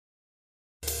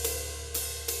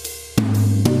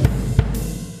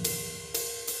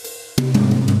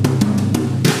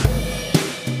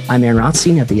I'm Aaron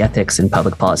Rothstein of the Ethics and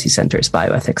Public Policy Center's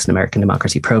Bioethics and American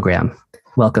Democracy program.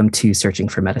 Welcome to Searching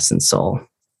for Medicine's Soul.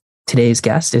 Today's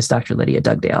guest is Dr. Lydia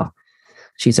Dugdale.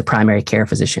 She's a primary care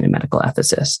physician and medical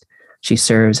ethicist. She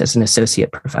serves as an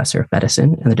associate professor of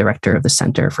medicine and the director of the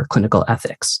Center for Clinical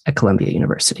Ethics at Columbia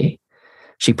University.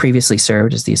 She previously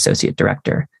served as the associate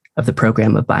director of the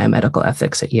program of biomedical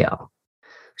ethics at Yale.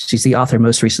 She's the author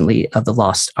most recently of The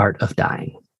Lost Art of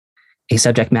Dying, a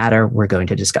subject matter we're going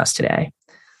to discuss today.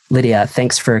 Lydia,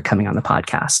 thanks for coming on the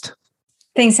podcast.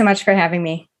 Thanks so much for having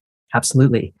me.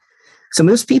 Absolutely. So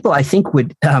most people, I think,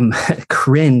 would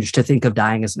cringe to think of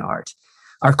dying as an art.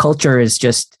 Our culture is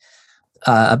just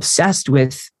obsessed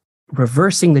with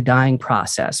reversing the dying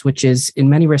process, which is in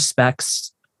many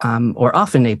respects, or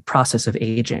often a process of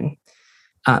aging,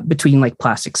 between like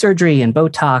plastic surgery and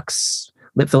Botox,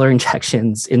 lip filler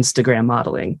injections, Instagram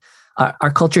modeling.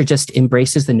 Our culture just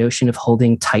embraces the notion of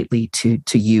holding tightly to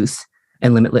youth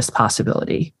and limitless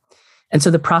possibility. And so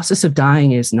the process of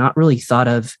dying is not really thought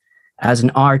of as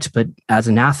an art, but as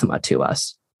anathema to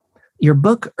us. Your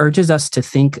book urges us to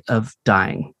think of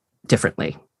dying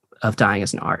differently, of dying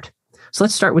as an art. So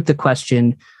let's start with the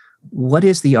question, what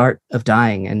is the art of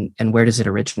dying and where does it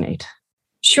originate?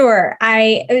 Sure.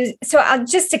 So I'll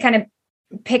just to kind of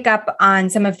pick up on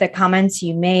some of the comments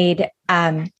you made.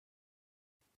 And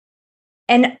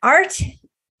art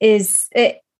is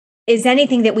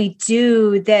anything that we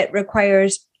do that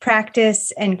requires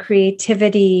practice and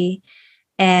creativity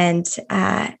and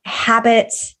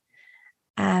habit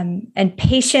and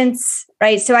patience,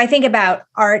 right? So I think about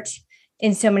art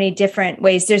in so many different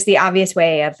ways. There's the obvious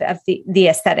way of the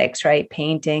aesthetics, right?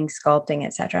 Painting, sculpting,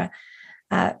 etc.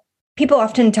 People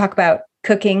often talk about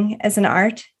cooking as an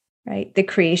art, right? The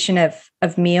creation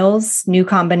of meals, new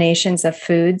combinations of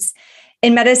foods.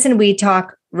 In medicine, we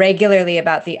talk regularly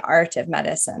about the art of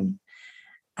medicine.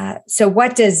 So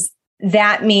what does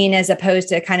that mean as opposed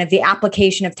to kind of the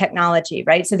application of technology,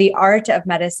 right? So the art of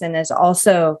medicine is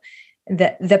also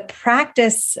the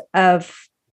practice of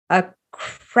a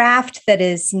craft that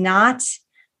is not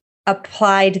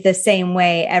applied the same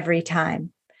way every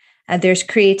time. There's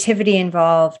creativity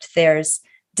involved, there's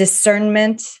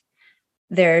discernment,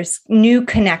 there's new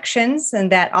connections,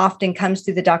 and that often comes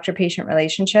through the doctor-patient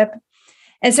relationship.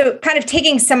 And so kind of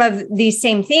taking some of these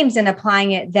same themes and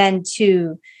applying it then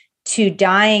to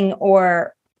dying,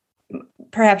 or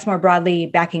perhaps more broadly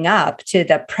backing up to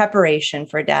the preparation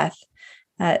for death.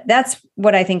 That's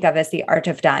what I think of as the art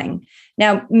of dying.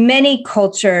 Now, many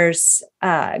cultures,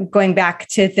 going back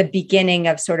to the beginning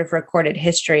of sort of recorded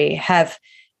history, have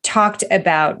talked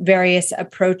about various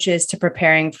approaches to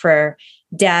preparing for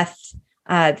death,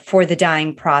 for the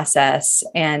dying process,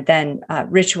 and then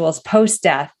rituals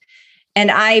post-death. And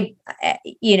I'm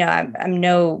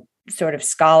no sort of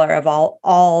scholar of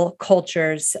all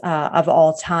cultures of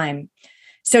all time.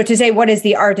 So to say, what is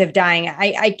the art of dying?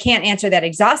 I can't answer that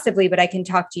exhaustively, but I can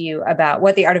talk to you about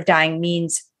what the art of dying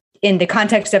means in the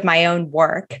context of my own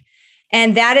work.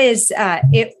 And that is,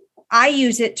 I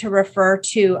use it to refer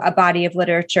to a body of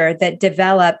literature that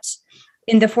developed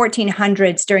in the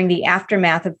 1400s during the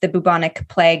aftermath of the bubonic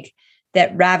plague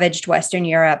that ravaged Western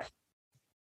Europe.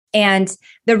 And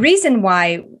the reason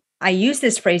why I use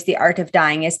this phrase, the art of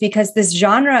dying, is because this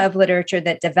genre of literature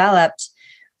that developed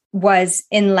was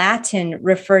in Latin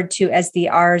referred to as the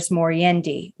ars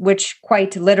moriendi, which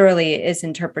quite literally is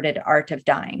interpreted art of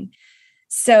dying.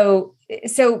 So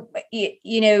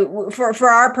for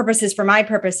our purposes, for my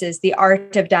purposes, the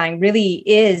art of dying really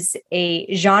is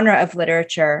a genre of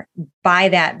literature by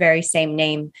that very same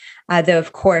name, though,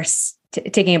 of course,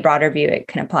 taking a broader view, it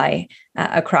can apply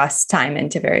across time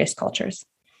and to various cultures.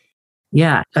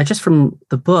 Yeah, just from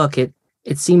the book, it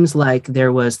seems like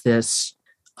there was this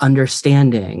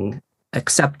understanding,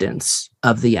 acceptance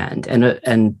of the end,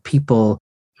 and people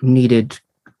needed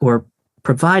or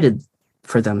provided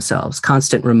for themselves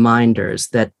constant reminders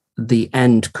that the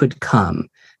end could come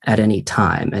at any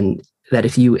time, and that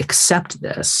if you accept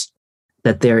this,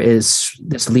 that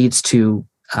this leads to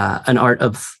an art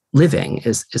of living.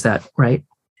 Is that right?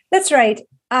 That's right.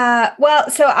 Well,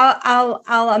 so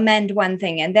I'll amend one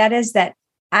thing, and that is that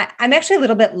I'm actually a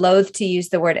little bit loath to use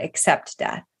the word accept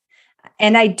death.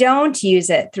 And I don't use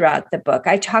it throughout the book.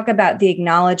 I talk about the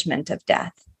acknowledgement of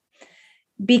death,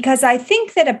 because I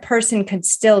think that a person could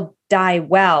still die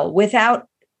well without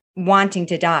wanting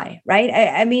to die, right?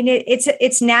 I mean,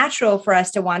 it's natural for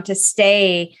us to want to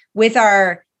stay with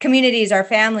our communities, our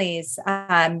families,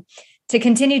 to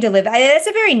continue to live. That's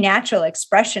a very natural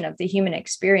expression of the human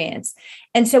experience.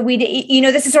 And so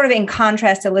this is sort of in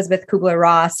contrast to Elizabeth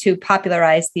Kubler-Ross, who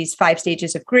popularized these 5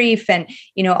 stages of grief, and,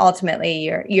 ultimately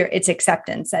it's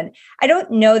acceptance. And I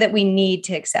don't know that we need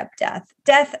to accept death.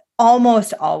 Death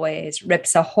almost always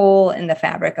rips a hole in the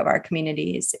fabric of our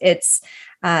communities. It's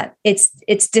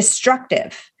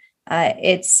destructive.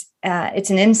 It's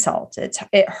an insult.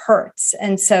 It hurts.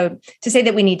 And so to say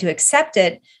that we need to accept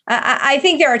it, I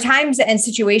think there are times and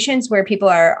situations where people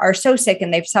are so sick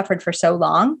and they've suffered for so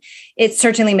long, it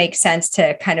certainly makes sense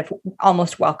to kind of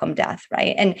almost welcome death,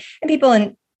 right? And people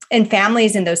in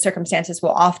families in those circumstances will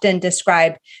often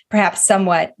describe perhaps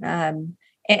somewhat,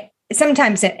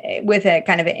 sometimes with a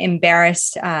kind of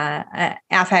embarrassed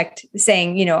affect,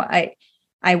 saying,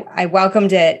 I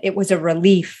welcomed it. It was a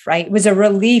relief, right? It was a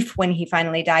relief when he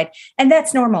finally died. And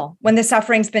that's normal. When the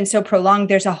suffering's been so prolonged,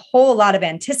 there's a whole lot of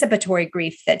anticipatory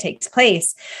grief that takes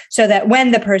place, so that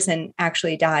when the person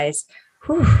actually dies,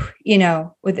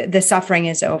 the suffering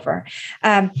is over.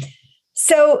 The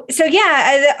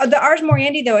Ars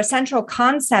Moriendi, though, a central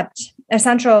concept, a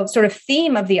central sort of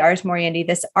theme of the Ars Moriendi,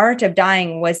 this art of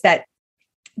dying, was that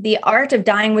the art of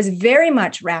dying was very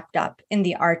much wrapped up in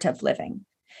the art of living.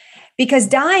 Because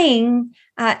dying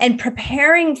and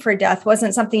preparing for death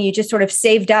wasn't something you just sort of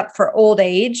saved up for old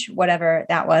age, whatever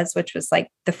that was, which was like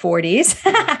the 40s.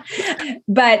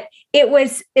 But it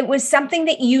was something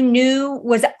that you knew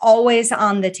was always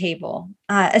on the table,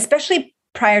 especially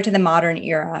prior to the modern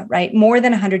era, right? More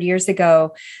than 100 years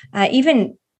ago,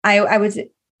 even I was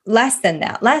less than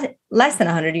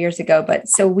 100 years ago. But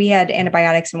so we had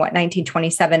antibiotics in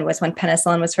 1927 was when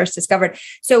penicillin was first discovered.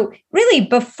 So really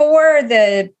before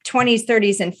the 20s,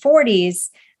 30s, and 40s,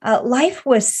 life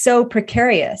was so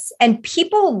precarious, and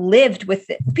people lived with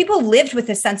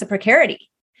a sense of precarity.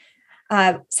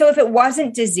 So if it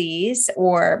wasn't disease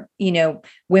or,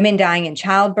 women dying in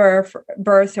childbirth,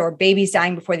 or babies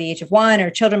dying before the age of 1, or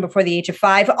children before the age of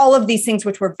 5, all of these things,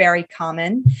 which were very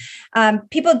common,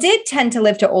 people did tend to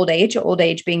live to old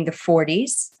age being the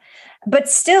 40s. But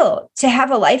still, to have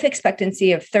a life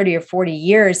expectancy of 30 or 40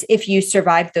 years, if you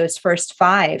survived those first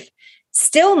 5,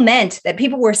 still meant that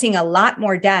people were seeing a lot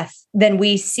more death than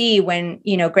we see when,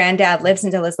 granddad lives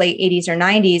until his late 80s or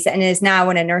 90s and is now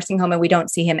in a nursing home and we don't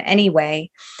see him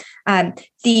anyway. And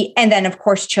then, of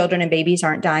course, children and babies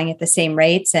aren't dying at the same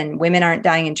rates, and women aren't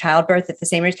dying in childbirth at the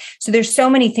same rates. So there's so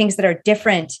many things that are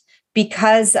different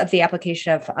because of the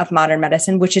application of modern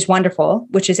medicine, which is wonderful,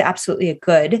 which is absolutely a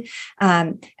good.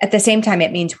 At the same time,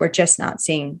 it means we're just not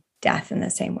seeing death in the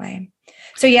same way.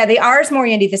 So the Ars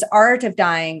Moriendi, this art of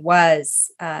dying,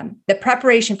 was the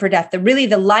preparation for death,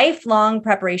 the lifelong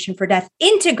preparation for death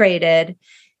integrated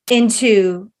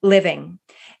into living.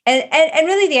 And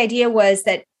really the idea was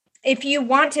that if you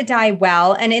want to die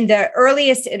well, and in the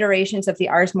earliest iterations of the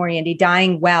Ars Moriendi,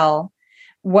 dying well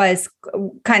was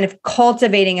kind of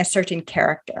cultivating a certain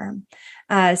character.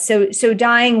 So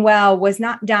dying well was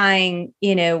not dying,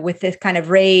 with this kind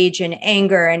of rage and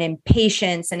anger and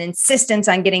impatience and insistence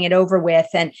on getting it over with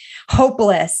and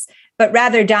hopeless, but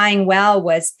rather dying well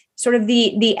was sort of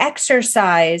the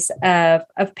exercise of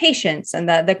patience and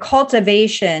the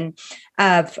cultivation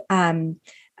of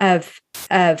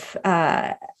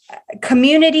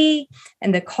community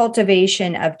and the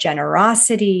cultivation of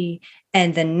generosity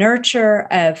and the nurture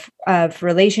of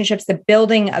relationships, the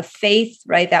building of faith,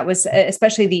 right? That was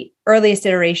especially the earliest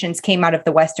iterations came out of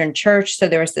the Western Church. So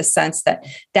there was this sense that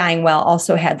dying well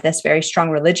also had this very strong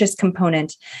religious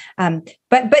component.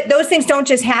 But those things don't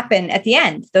just happen at the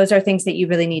end. Those are things that you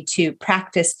really need to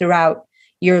practice throughout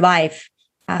your life,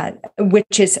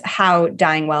 which is how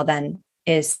dying well then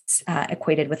is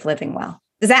equated with living well.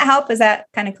 Does that help? Is that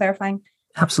kind of clarifying?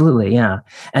 Absolutely, yeah.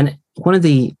 And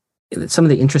some of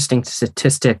the interesting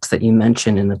statistics that you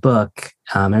mention in the book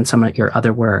and some of your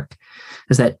other work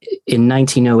is that in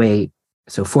 1908,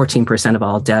 so 14% of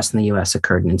all deaths in the U.S.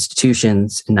 occurred in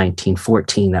institutions. In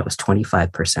 1914, that was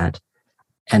 25%.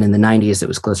 And in the 90s, it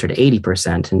was closer to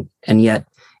 80%. And yet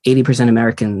 80% of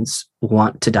Americans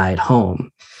want to die at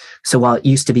home. So while it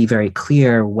used to be very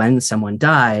clear when someone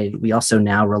died, we also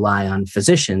now rely on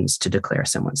physicians to declare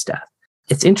someone's death.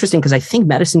 It's interesting because I think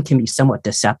medicine can be somewhat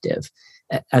deceptive.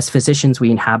 As physicians, we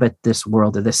inhabit this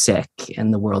world of the sick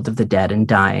and the world of the dead and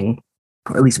dying,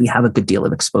 or at least we have a good deal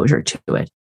of exposure to it.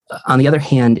 On the other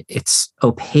hand, it's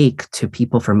opaque to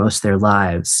people for most of their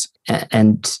lives.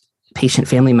 And patient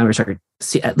family members are,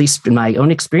 at least in my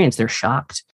own experience, they're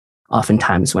shocked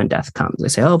oftentimes when death comes. They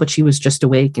say, oh, but she was just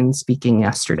awake and speaking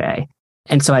yesterday.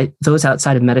 And so those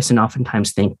outside of medicine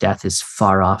oftentimes think death is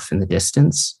far off in the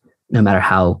distance, no matter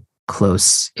how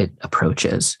close it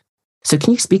approaches. So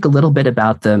can you speak a little bit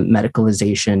about the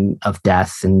medicalization of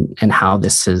death and how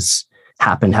this has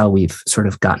happened, how we've sort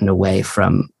of gotten away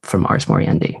from Ars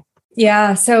Moriendi?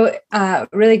 Yeah, so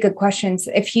really good questions.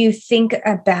 If you think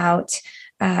about,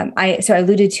 I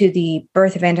alluded to the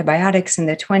birth of antibiotics in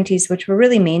the 20s, which were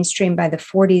really mainstream by the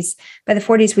 40s. By the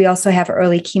 40s, we also have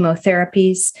early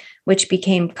chemotherapies, which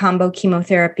became combo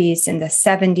chemotherapies in the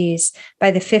 70s.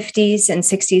 By the 50s and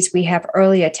 60s, we have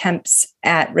early attempts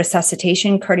at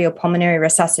resuscitation, cardiopulmonary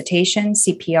resuscitation,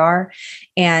 CPR,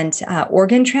 and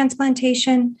organ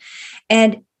transplantation.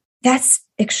 And that's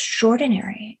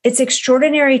extraordinary. It's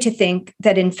extraordinary to think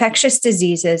that infectious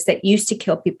diseases that used to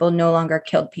kill people no longer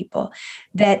killed people,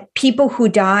 that people who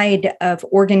died of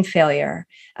organ failure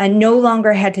no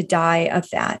longer had to die of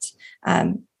that.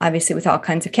 Obviously, with all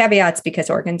kinds of caveats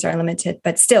because organs are limited,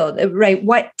 but still, right?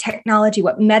 What technology,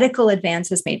 what medical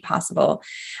advances made possible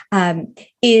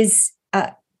is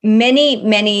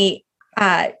many,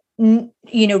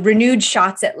 renewed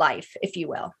shots at life, if you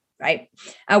will. Right.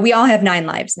 We all have 9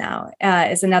 lives now,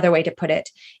 is another way to put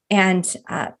it. And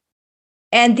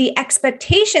the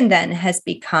expectation then has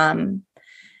become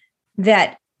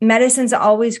that medicine's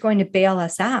always going to bail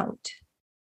us out.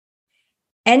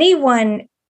 Anyone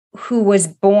who was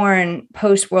born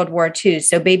post-World War II,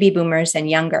 so baby boomers and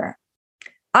younger,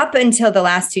 up until the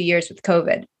last 2 years with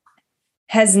COVID,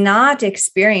 has not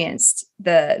experienced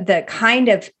the kind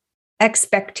of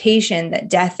expectation that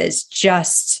death is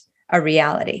just a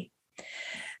reality.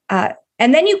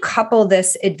 And then you couple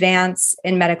this advance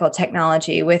in medical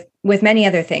technology with many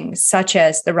other things, such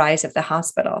as the rise of the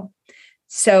hospital.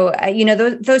 So,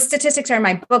 those statistics are in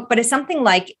my book, but it's something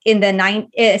like in the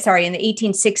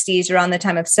 1860s, around the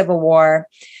time of Civil War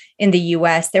in the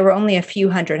US, there were only a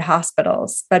few hundred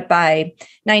hospitals. But by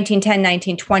 1910,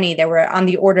 1920, there were on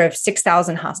the order of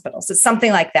 6,000 hospitals. It's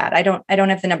something like that. I don't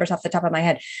have the numbers off the top of my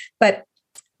head, but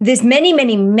this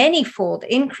many-fold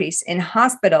increase in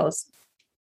hospitals,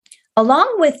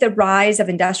 along with the rise of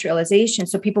industrialization,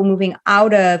 so people moving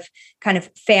out of kind of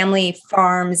family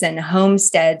farms and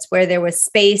homesteads where there was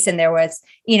space and there was,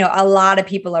 a lot of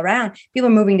people around, people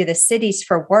moving to the cities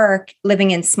for work,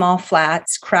 living in small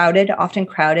flats, often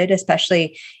crowded,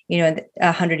 especially,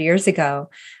 100 years ago.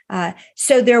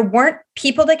 So there weren't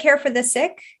people to care for the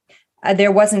sick.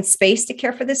 There wasn't space to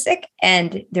care for the sick,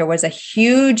 and there was a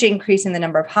huge increase in the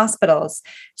number of hospitals.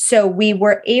 So we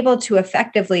were able to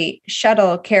effectively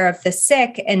shuttle care of the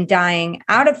sick and dying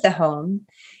out of the home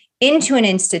into an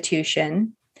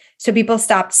institution. So people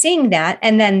stopped seeing that.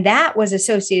 And then that was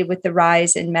associated with the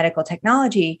rise in medical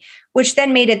technology, which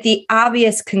then made it the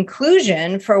obvious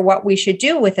conclusion for what we should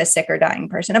do with a sick or dying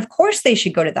person. Of course, they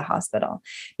should go to the hospital,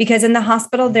 because in the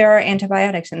hospital, there are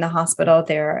antibiotics. In the hospital,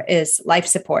 there is life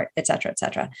support, et cetera, et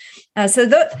cetera. So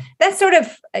that's sort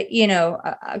of,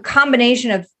 a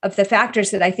combination of the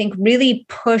factors that I think really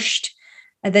pushed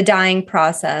the dying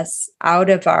process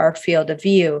out of our field of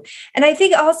view. And I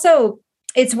think also,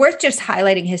 it's worth just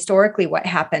highlighting historically what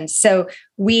happened. So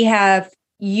we have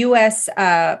U.S.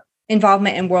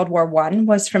 involvement in World War I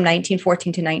was from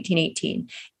 1914 to 1918.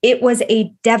 It was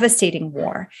a devastating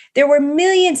war. There were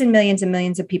millions and millions and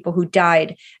millions of people who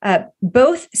died,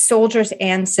 both soldiers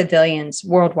and civilians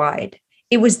worldwide.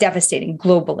 It was devastating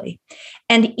globally.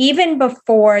 And even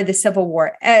before the Civil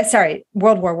War,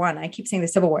 World War I, I keep saying the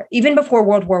Civil War, even before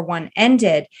World War I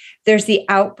ended, there's the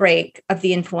outbreak of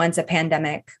the influenza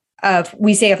pandemic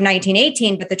we say of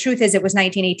 1918, but the truth is it was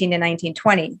 1918 to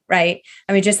 1920, right?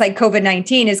 I mean, just like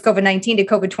COVID-19 is COVID-19 to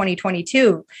COVID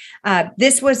 2022.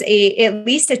 This was at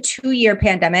least a 2-year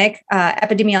pandemic.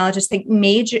 Epidemiologists think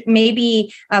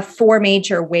maybe 4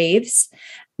 major waves,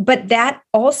 but that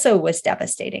also was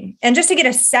devastating. And just to get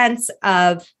a sense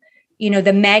of,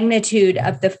 the magnitude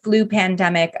of the flu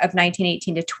pandemic of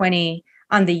 1918 to 20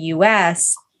 on the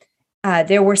US,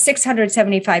 there were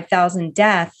 675,000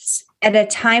 deaths at a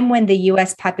time when the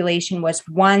US population was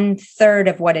 1/3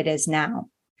 of what it is now.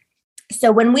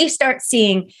 So when we start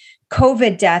seeing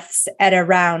COVID deaths at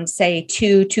around, say,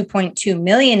 2.2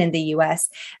 million in the US,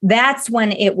 that's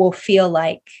when it will feel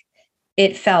like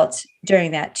it felt during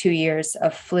that 2 years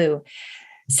of flu.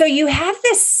 So you have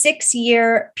this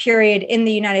 6-year period in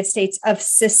the United States of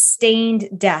sustained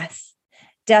death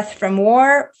from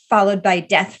war, followed by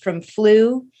death from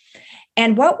flu.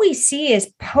 And what we see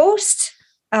is post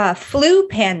flu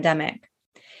pandemic,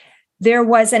 there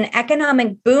was an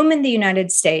economic boom in the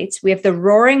United States. We have the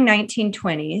roaring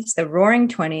 1920s, the roaring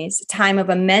 20s, time of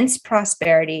immense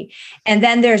prosperity. And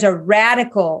then there's a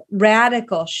radical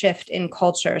shift in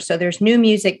culture. So there's new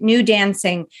music, new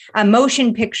dancing,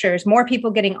 motion pictures, more people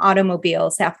getting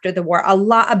automobiles after the war,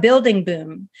 a building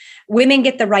boom. Women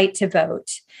get the right to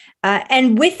vote.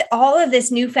 And with all of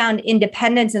this newfound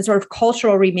independence and sort of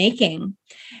cultural remaking,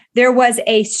 there was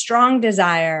a strong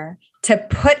desire to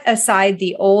put aside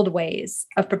the old ways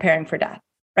of preparing for death,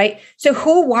 right? So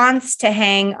who wants to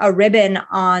hang a ribbon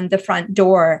on the front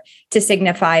door to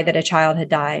signify that a child had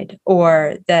died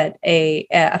or that a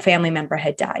family member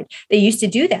had died? They used to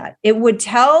do that. It would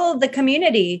tell the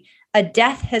community a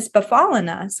death has befallen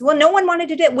us. Well, no one wanted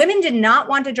to do it. Women did not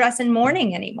want to dress in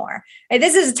mourning anymore.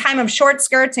 This is a time of short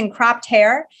skirts and cropped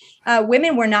hair.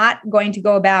 Women were not going to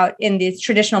go about in the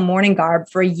traditional mourning garb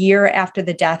for a year after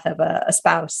the death of a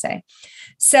spouse, say.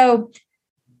 So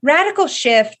radical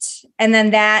shift, and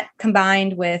then that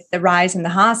combined with the rise in the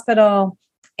hospital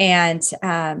and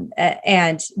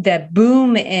the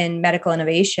boom in medical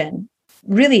innovation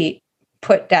really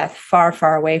put death far,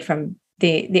 far away from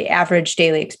the average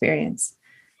daily experience.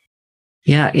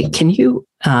 Yeah. Can you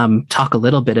talk a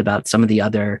little bit about some of the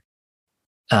other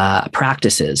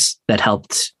practices that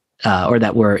helped or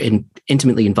that were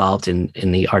intimately involved in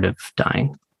the art of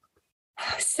dying?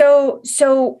 So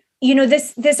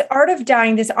this art of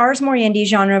dying, this ars moriendi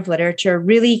genre of literature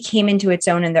really came into its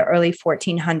own in the early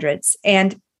 1400s.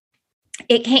 And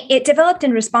it developed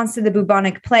in response to the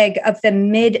bubonic plague of the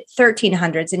mid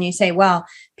 1300s. And you say, well,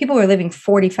 people were living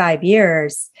 45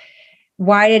 years.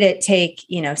 Why did it take,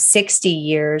 60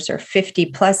 years or 50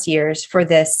 plus years for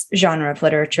this genre of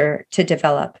literature to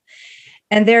develop?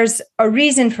 And there's a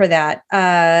reason for that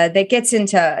that gets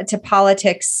into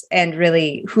politics and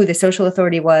really who the social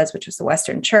authority was, which was the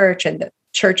Western Church, and the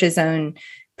church's own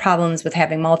problems with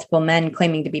having multiple men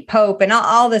claiming to be Pope and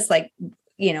all this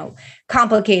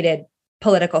complicated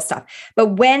political stuff.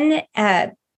 But when,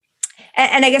 and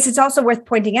I guess it's also worth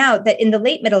pointing out that in the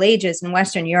late Middle Ages in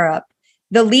Western Europe,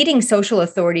 the leading social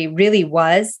authority really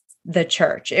was the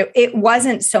church. It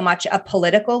wasn't so much a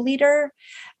political leader.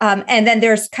 And then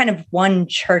there's kind of one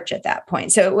church at that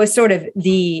point. So it was sort of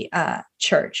the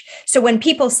church. So when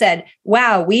people said,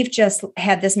 wow, we've just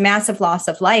had this massive loss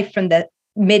of life from the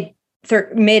mid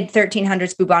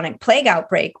 1300s bubonic plague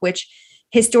outbreak, which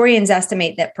historians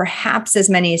estimate that perhaps as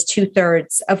many as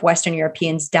 2/3 of Western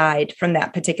Europeans died from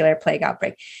that particular plague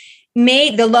outbreak.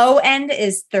 The low end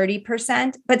is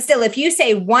 30%, but still, if you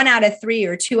say 1 out of 3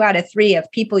 or 2 out of 3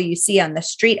 of people you see on the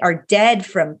street are dead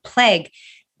from plague,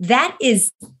 that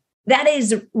is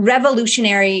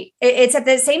revolutionary. It's at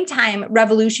the same time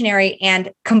revolutionary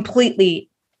and completely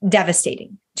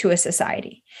devastating to a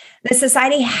society. The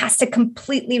society has to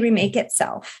completely remake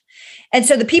itself. And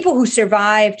so the people who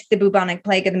survived the bubonic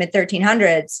plague of the mid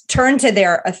 1300s turned to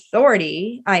their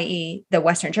authority, i.e. the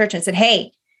Western Church, and said,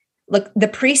 hey, look, the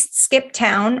priests skipped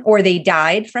town or they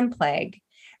died from plague.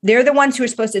 They're the ones who are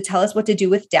supposed to tell us what to do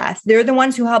with death. They're the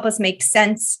ones who help us make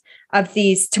sense of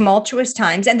these tumultuous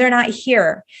times, and they're not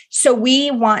here. So we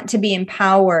want to be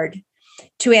empowered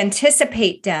to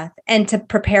anticipate death and to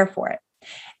prepare for it.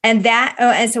 And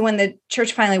so when the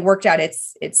church finally worked out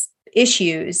its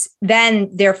issues, then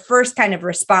their first kind of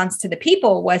response to the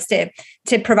people was to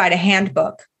provide a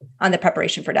handbook on the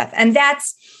preparation for death. And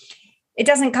it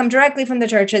doesn't come directly from the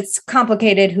church. It's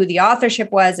complicated who the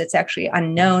authorship was. It's actually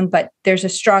unknown, but there's a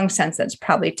strong sense that's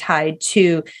probably tied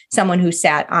to someone who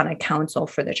sat on a council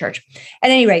for the church. At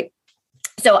any rate,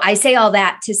 so I say all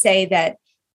that to say that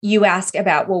you ask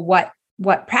about, well,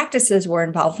 what practices were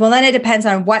involved? Well, then it depends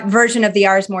on what version of the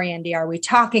Ars Moriendi are we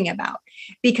talking about,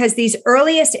 because these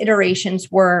earliest iterations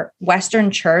were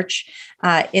Western Church.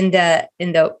 In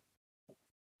the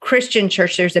Christian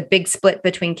church, there's a big split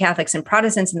between Catholics and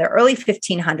Protestants in the early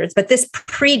 1500s, but this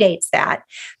predates that.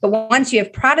 But once you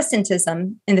have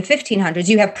Protestantism in the 1500s,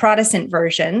 you have Protestant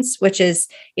versions, which is,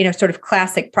 sort of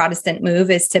classic Protestant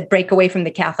move is to break away from the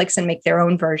Catholics and make their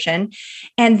own version.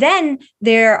 And then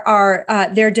there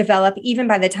develop, even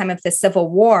by the time of the Civil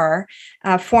War,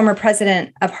 former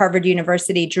president of Harvard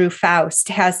University, Drew Faust,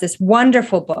 has this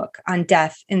wonderful book on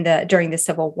death during the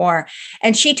Civil War.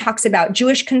 And she talks about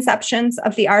Jewish conceptions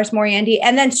of the Ars Moriendi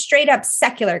and then straight up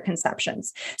secular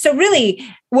conceptions. So really,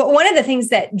 one of the things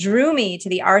that drew me to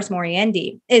the Ars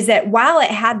Moriendi is that while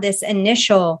it had this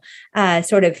initial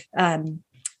sort of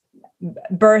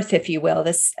birth, if you will,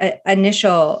 this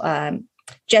initial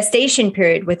gestation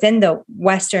period within the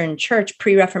Western Church,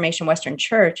 pre-Reformation Western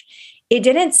Church, it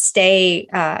didn't stay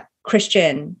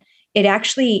Christian it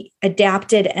actually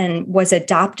adapted and was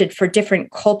adopted for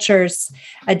different cultures,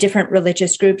 different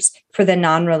religious groups, for the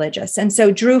non-religious. And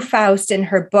so Drew Faust, in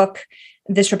her book,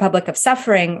 This Republic of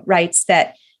Suffering, writes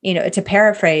that, to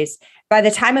paraphrase, by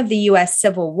the time of the US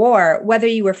Civil War, whether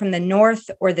you were from the North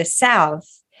or the South,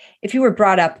 if you were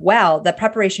brought up well, the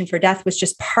preparation for death was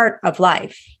just part of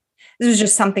life. This was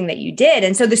just something that you did.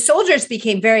 And so the soldiers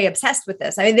became very obsessed with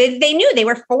this. I mean, they knew, they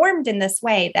were formed in this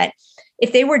way, that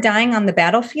if they were dying on the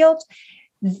battlefield,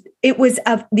 it was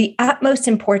of the utmost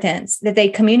importance that they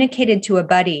communicated to a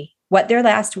buddy what their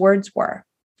last words were,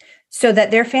 so that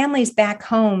their families back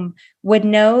home would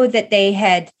know that they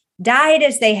had died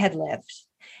as they had lived,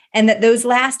 and that those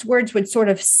last words would sort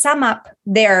of sum up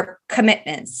their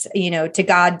commitments, to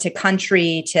God, to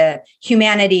country, to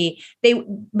humanity.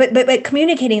 But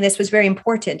communicating this was very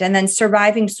important. And then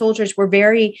surviving soldiers were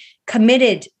very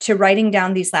committed to writing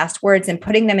down these last words and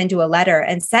putting them into a letter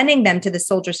and sending them to the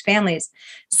soldiers' families,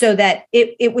 so that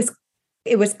it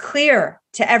was clear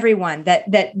to everyone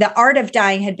that the art of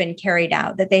dying had been carried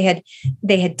out, that they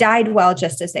had died well,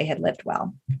 just as they had lived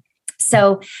well.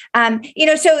 So,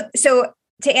 so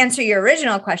to answer your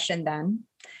original question, then,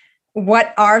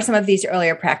 what are some of these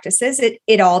earlier practices?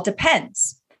 It all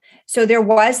depends. So there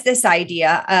was this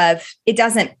idea of, it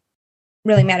doesn't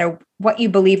really matter what you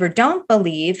believe or don't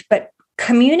believe, but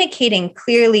communicating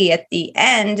clearly at the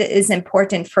end is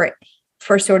important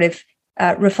for sort of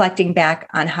reflecting back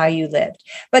on how you lived.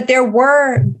 But there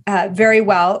were very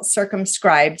well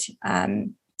circumscribed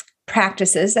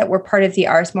practices that were part of the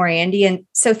Ars Moriendi. And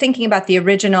so thinking about the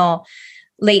original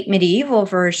late medieval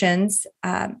versions,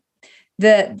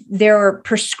 there were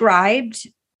prescribed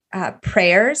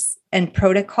prayers and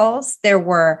protocols. There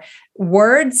were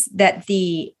words that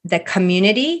the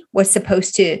community was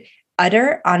supposed to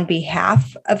utter on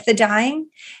behalf of the dying,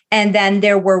 and then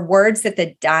there were words that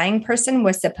the dying person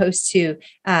was supposed to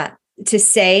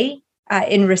say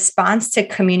in response to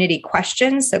community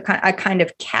questions. So a kind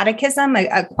of catechism,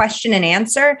 a question and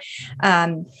answer.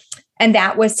 And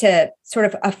that was to sort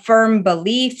of affirm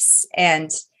beliefs and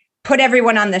put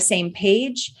everyone on the same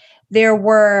page. There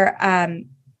were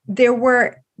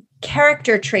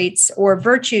character traits or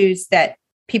virtues that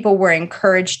people were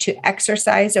encouraged to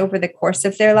exercise over the course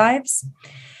of their lives.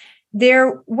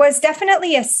 There was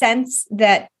definitely a sense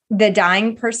that the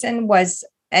dying person was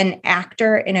an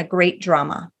actor in a great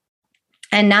drama.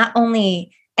 And not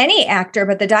only any actor,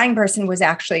 but the dying person was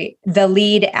actually the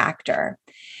lead actor.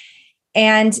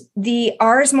 And the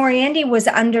Ars Moriendi was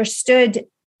understood.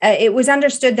 It was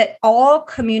understood that all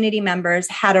community members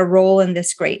had a role in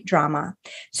this great drama.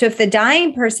 So if the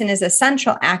dying person is a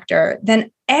central actor,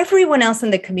 then everyone else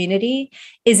in the community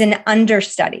is an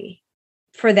understudy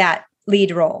for that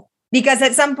lead role. Because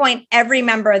at some point, every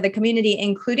member of the community,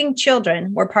 including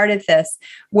children, were part of this,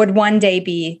 would one day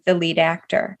be the lead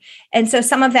actor. And so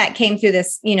some of that came through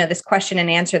this, this question and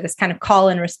answer, this kind of call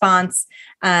and response.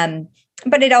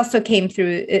 But it also came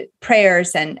through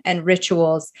prayers and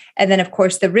rituals. And then, of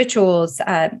course, the rituals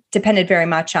depended very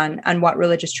much on what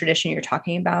religious tradition you're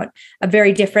talking about. A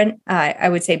very different, I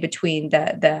would say, between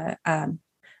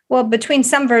between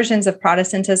some versions of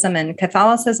Protestantism and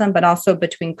Catholicism, but also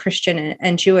between Christian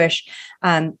and Jewish.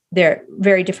 They're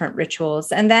very different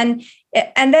rituals. And then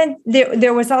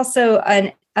there was also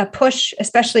a push,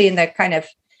 especially in the kind of,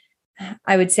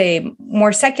 I would say,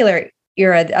 more secular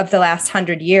era of the last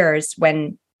 100 years,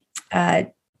 when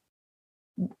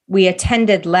we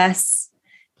attended less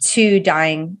to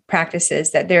dying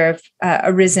practices, that there have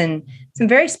arisen some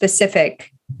very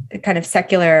specific kind of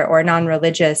secular or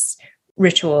non-religious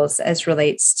rituals as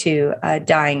relates to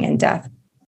dying and death.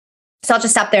 So I'll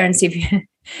just stop there and see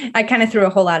if I kind of threw a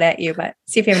whole lot at you, but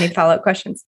see if you have any follow-up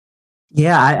questions.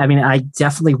 Yeah, I mean, I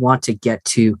definitely want to get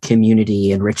to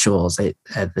community and rituals.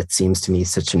 That seems to me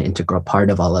such an integral part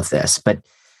of all of this. But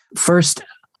first,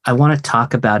 I want to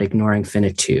talk about ignoring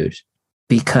finitude,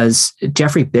 because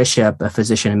Jeffrey Bishop, a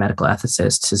physician and medical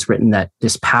ethicist, has written that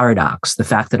this paradox, the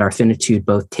fact that our finitude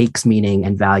both takes meaning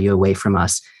and value away from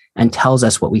us and tells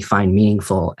us what we find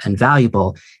meaningful and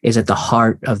valuable, is at the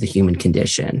heart of the human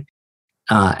condition.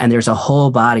 And there's a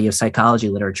whole body of psychology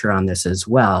literature on this as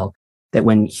well, that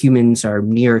when humans are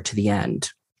near to the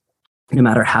end, no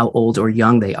matter how old or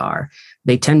young they are,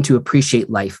 they tend to appreciate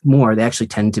life more. They actually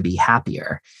tend to be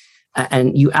happier.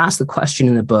 And you ask the question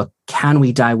in the book, can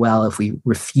we die well if we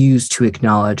refuse to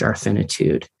acknowledge our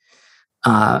finitude?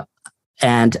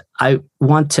 And I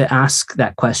want to ask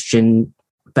that question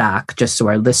back, just so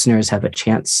our listeners have a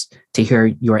chance to hear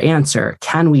your answer.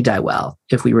 Can we die well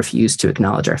if we refuse to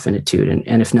acknowledge our finitude?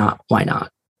 And if not, why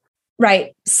not?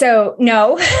 Right. So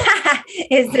no,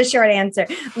 is the short answer.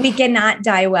 We cannot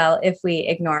die well if we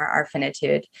ignore our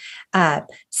finitude.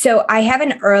 So I have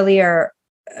an earlier,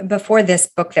 before this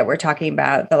book that we're talking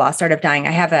about, The Lost Art of Dying,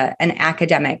 I have an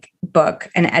academic book,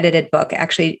 an edited book.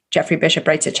 Actually, Jeffrey Bishop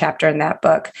writes a chapter in that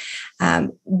book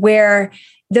where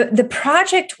the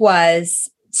project was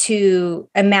to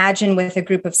imagine with a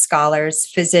group of scholars,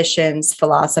 physicians,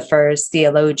 philosophers,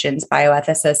 theologians,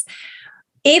 bioethicists,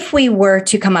 if we were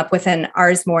to come up with an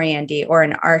Ars Moriendi or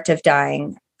an art of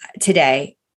dying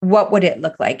today, what would it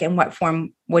look like and what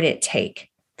form would it take?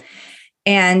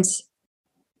 And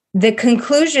the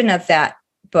conclusion of that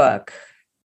book,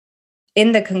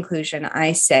 in the conclusion,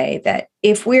 I say that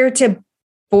if we're to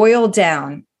boil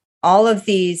down all of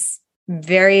these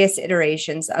various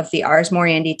iterations of the Ars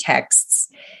Moriendi texts,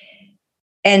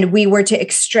 and we were to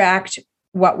extract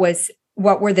what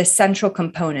were the central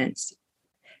components,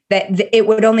 that it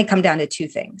would only come down to two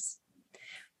things.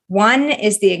 One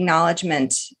is the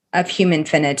acknowledgement of human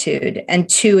finitude, and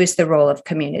two is the role of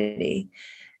community.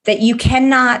 That you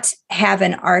cannot have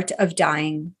an art of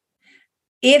dying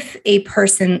if a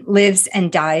person lives and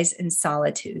dies in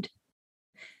solitude.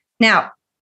 Now,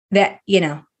 that,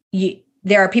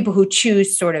 there are people who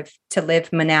choose sort of to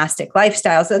live monastic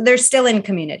lifestyles, so they're still in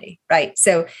community, right?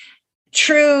 So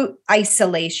true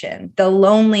isolation, the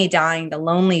lonely dying, the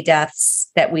lonely deaths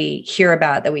that we hear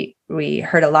about, that we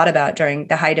heard a lot about during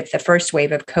the height of the first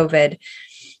wave of COVID,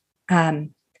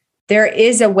 there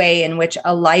is a way in which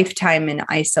a lifetime in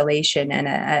isolation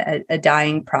and a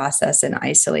dying process in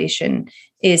isolation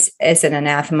is an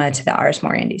anathema to the Ars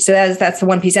Moriendi. So that's the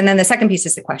one piece. And then the second piece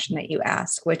is the question that you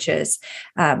ask, which is,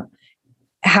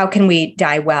 how can we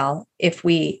die well if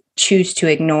we choose to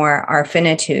ignore our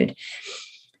finitude?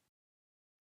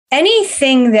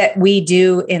 Anything that we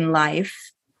do in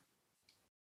life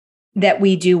that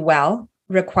we do well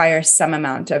requires some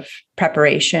amount of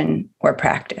preparation or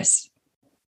practice.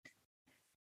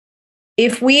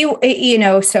 If we,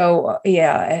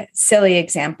 silly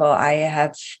example, I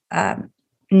have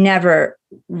never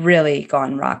really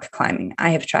gone rock climbing. I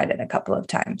have tried it a couple of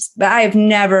times, but I have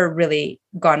never really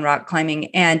gone rock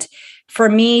climbing. And for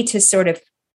me to sort of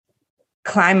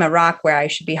climb a rock where I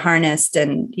should be harnessed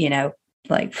and,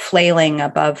 like flailing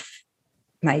above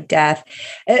my death,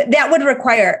 that would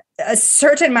require a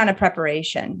certain amount of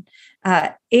preparation.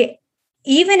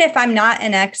 Even if I'm not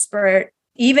an expert,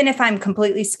 even if I'm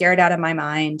completely scared out of my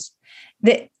mind,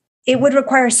 that it would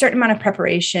require a certain amount of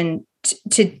preparation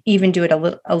to even do it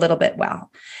a little bit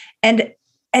well. And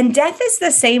death is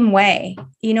the same way.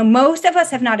 Most of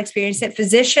us have not experienced it.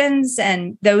 Physicians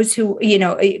and those who,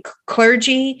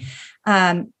 clergy,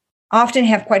 often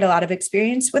have quite a lot of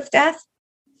experience with death.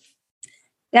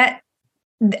 That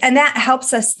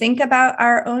helps us think about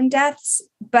our own deaths.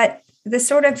 But the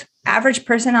sort of average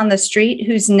person on the street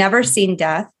who's never seen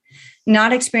death,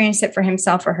 not experienced it for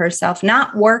himself or herself,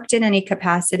 not worked in any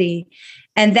capacity,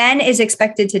 and then is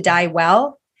expected to die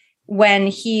well when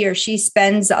he or she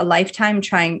spends a lifetime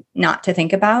trying not to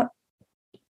think about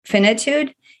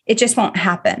finitude, it just won't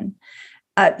happen.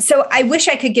 So I wish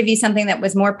I could give you something that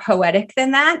was more poetic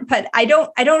than that, but I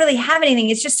don't really have anything.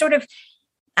 It's just sort of,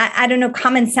 I don't know,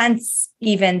 common sense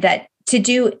even, that to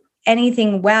do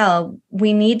anything well,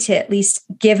 we need to at least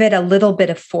give it a little bit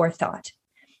of forethought.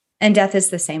 And death is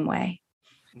the same way.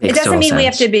 It doesn't mean we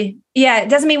have to be, it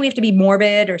doesn't mean we have to be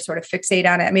morbid or sort of fixate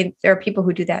on it. I mean, there are people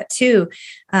who do that too.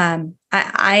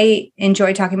 I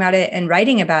enjoy talking about it and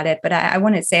writing about it, but I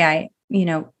wouldn't say I,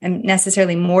 am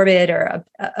necessarily morbid or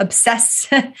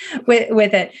obsessed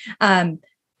with it.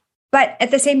 But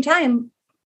at the same time,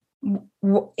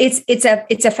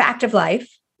 it's a fact of life,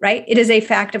 right? It is a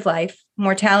fact of life.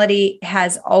 Mortality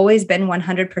has always been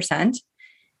 100%.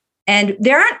 And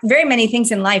there aren't very many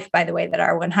things in life, by the way, that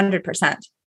are 100%.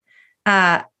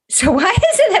 So why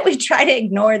is it that we try to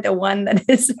ignore the one that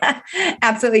is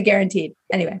absolutely guaranteed?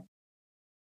 Anyway.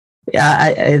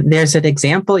 Yeah, there's an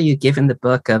example you give in the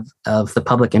book of the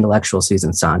public intellectual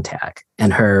Susan Sontag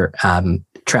and her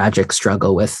tragic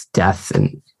struggle with death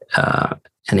and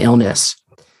illness.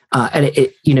 And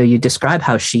you describe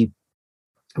how she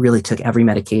really took every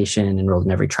medication, enrolled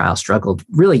in every trial, struggled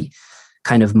really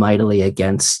kind of mightily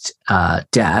against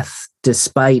death,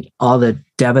 despite all the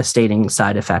devastating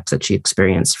side effects that she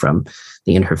experienced from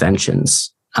the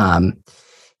interventions.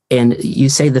 And you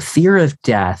say the fear of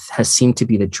death has seemed to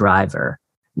be the driver,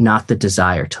 not the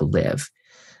desire to live.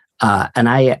 And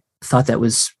I thought that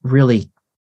was really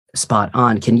spot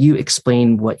on. Can you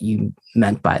explain what you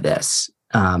meant by this?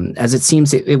 As it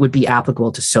seems it would be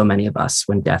applicable to so many of us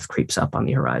when death creeps up on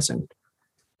the horizon.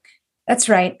 That's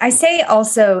right. I say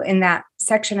also in that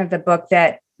section of the book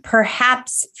that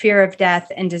perhaps fear of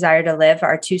death and desire to live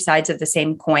are two sides of the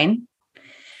same coin.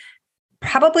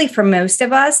 Probably for most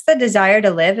of us, the desire to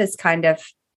live is kind of,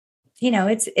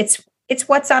 it's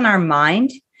what's on our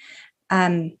mind.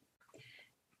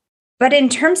 But in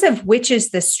terms of which is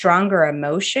the stronger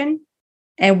emotion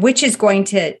and which is going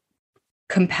to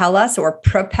compel us or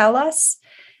propel us,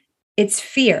 it's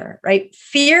fear, right?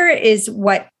 Fear is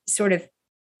what sort of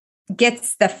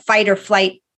gets the fight or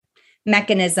flight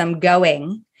mechanism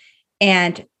going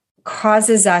and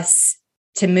causes us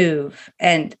to move,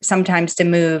 and sometimes to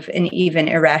move in even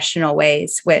irrational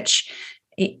ways, which,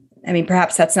 I mean,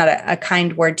 perhaps that's not a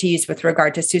kind word to use with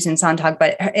regard to Susan Sontag,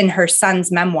 but in her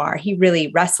son's memoir, he really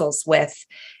wrestles with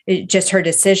just her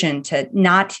decision to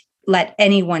not let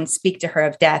anyone speak to her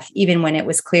of death, even when it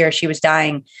was clear she was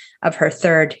dying of her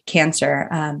third cancer.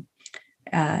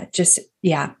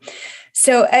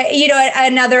 So,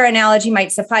 another analogy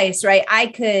might suffice, right?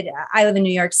 I live in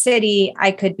New York City.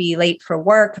 I could be late for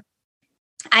work.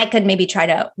 I could maybe try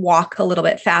to walk a little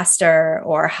bit faster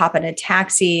or hop in a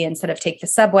taxi instead of take the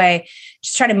subway,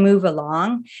 just try to move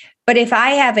along. But if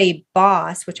I have a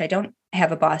boss, which I don't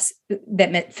have a boss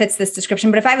that fits this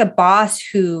description, but if I have a boss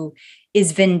who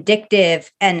is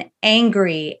vindictive and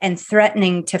angry and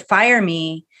threatening to fire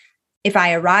me if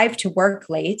I arrive to work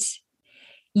late,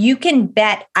 you can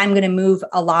bet I'm going to move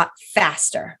a lot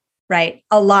faster, right?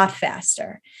 A lot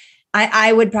faster.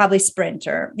 I would probably sprint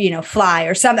or, fly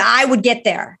or something. I would get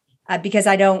there because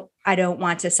I don't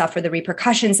want to suffer the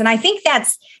repercussions. And I think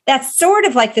that's sort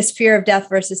of like this fear of death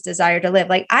versus desire to live.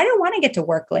 Like, I don't want to get to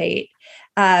work late.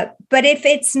 But if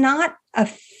it's not a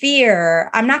fear,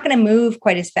 I'm not going to move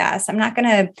quite as fast. I'm not going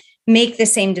to make the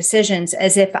same decisions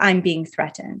as if I'm being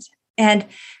threatened. And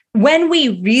when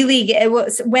we really get,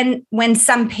 when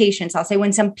some patients, I'll say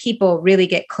when some people really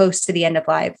get close to the end of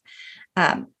life,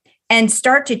 and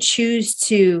start to choose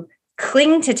to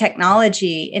cling to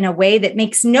technology in a way that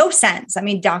makes no sense. I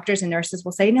mean, doctors and nurses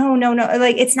will say, no,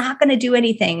 like it's not going to do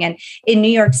anything. And in New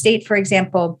York State, for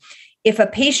example, if a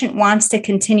patient wants to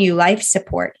continue life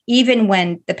support, even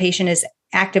when the patient is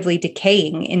actively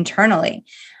decaying internally,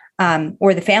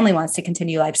 or the family wants to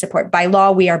continue life support, by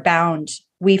law,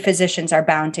 we physicians are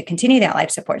bound to continue that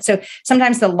life support. So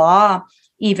sometimes the law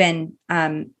even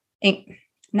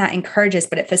not encourages,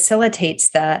 but it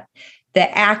facilitates the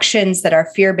actions that are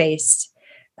fear-based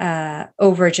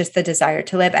over just the desire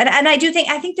to live. And I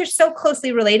think they're so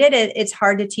closely related. It's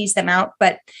hard to tease them out.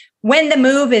 But when the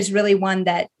move is really one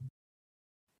that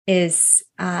is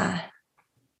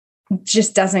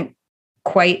just doesn't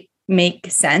quite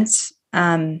make sense,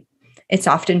 it's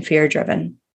often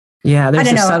fear-driven. Yeah,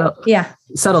 there's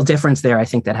subtle difference there, I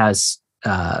think, that has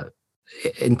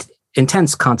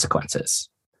intense consequences.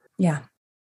 Yeah.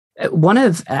 One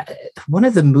of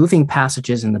the moving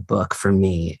passages in the book for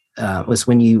me was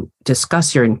when you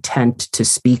discuss your intent to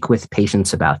speak with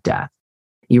patients about death.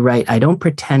 You write, "I don't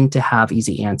pretend to have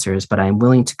easy answers, but I'm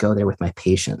willing to go there with my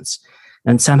patients.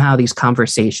 And somehow these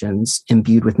conversations,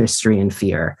 imbued with mystery and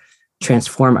fear,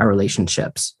 transform our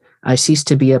relationships. I cease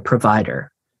to be a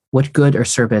provider. What good or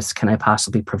service can I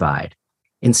possibly provide?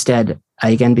 Instead, I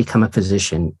again become a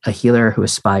physician, a healer who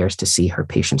aspires to see her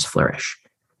patients flourish."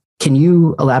 Can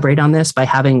you elaborate on this? By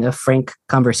having a frank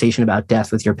conversation about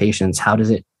death with your patients, how does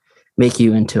it make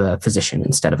you into a physician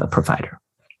instead of a provider?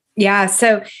 Yeah.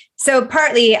 So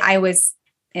partly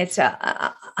it's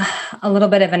a little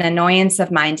bit of an annoyance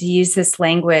of mine to use this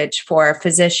language for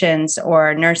physicians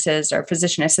or nurses or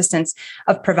physician assistants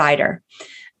of provider.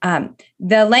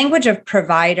 The language of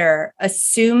provider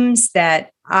assumes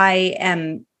that I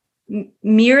am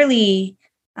merely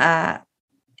a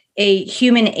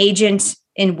human agent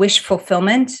in wish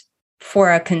fulfillment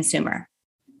for a consumer.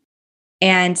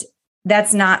 And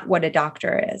that's not what a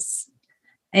doctor is.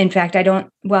 In fact,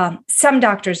 some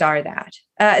doctors are that.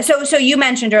 So you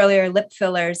mentioned earlier lip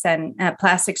fillers and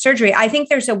plastic surgery. I think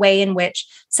there's a way in which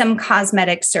some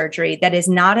cosmetic surgery that is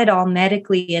not at all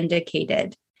medically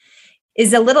indicated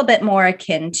is a little bit more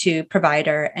akin to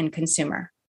provider and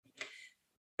consumer.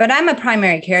 But I'm a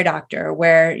primary care doctor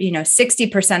where,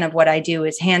 60% of what I do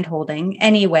is hand-holding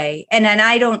anyway. And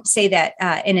I don't say that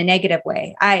in a negative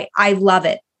way. I love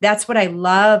it. That's what I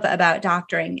love about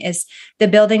doctoring is the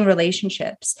building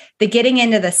relationships, the getting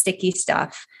into the sticky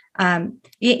stuff. Almost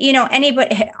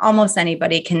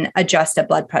anybody can adjust a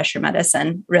blood pressure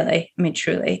medicine, really. I mean,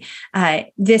 truly.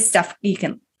 This stuff you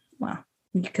can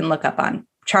look up on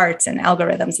charts and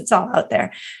algorithms. It's all out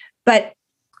there. But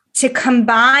to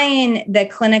combine the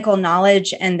clinical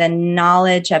knowledge and the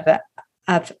knowledge of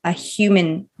a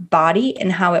human body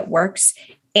and how it works,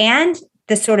 and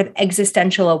the sort of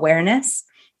existential awareness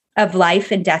of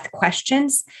life and death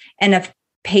questions and of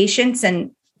patience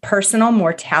and personal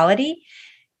mortality.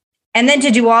 And then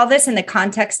to do all this in the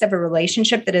context of a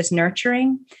relationship that is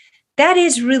nurturing, that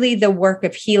is really the work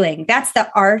of healing. That's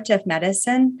the art of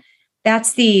medicine.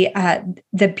 That's the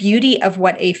beauty of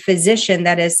what a physician,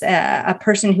 that is a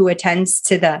person who attends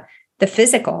to the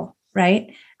physical,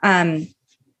 right,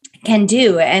 can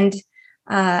do. And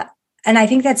I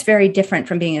think that's very different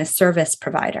from being a service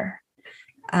provider.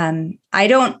 I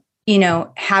don't,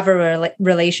 have a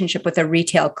relationship with a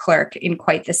retail clerk in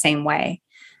quite the same way.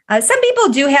 Some people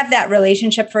do have that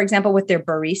relationship, for example, with their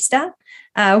barista,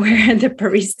 where the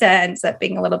barista ends up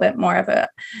being a little bit more of a,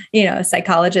 a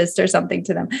psychologist or something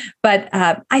to them. But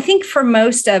I think for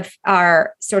most of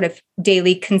our sort of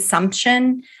daily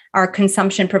consumption, our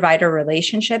consumption provider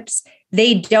relationships,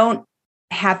 they don't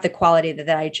have the quality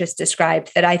that I just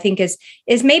described, that I think is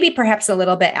maybe perhaps a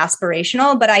little bit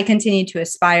aspirational, but I continue to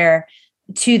aspire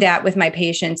to that with my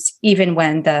patients, even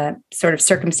when the sort of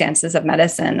circumstances of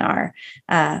medicine are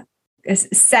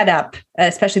set up,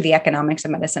 especially the economics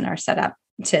of medicine are set up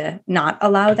to not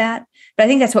allow that. But I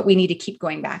think that's what we need to keep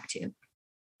going back to.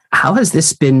 How has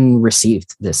this been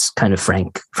received, this kind of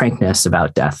frankness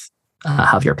about death? How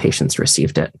have your patients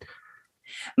received it?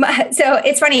 So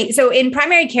it's funny. So in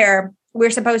primary care,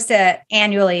 we're supposed to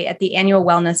annually, at the annual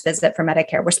wellness visit for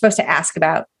Medicare, we're supposed to ask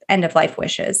about end of life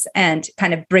wishes and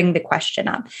kind of bring the question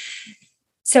up.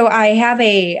 So I have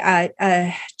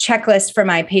a checklist for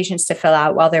my patients to fill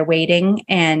out while they're waiting.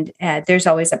 And there's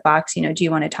always a box, do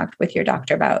you want to talk with your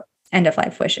doctor about end of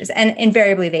life wishes? And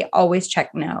invariably, they always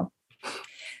check no.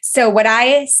 So what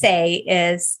I say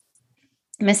is,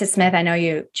 Mrs. Smith, I know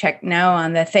you checked no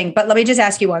on the thing, but let me just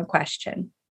ask you one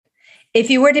question. If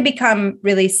you were to become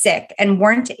really sick and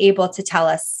weren't able to tell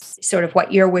us sort of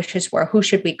what your wishes were, who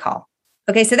should we call?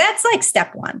 Okay, so that's like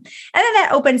step one. And then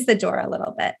that opens the door a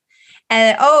little bit.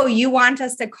 And, you want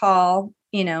us to call,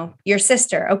 your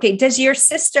sister. Okay, does your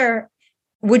sister,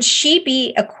 would she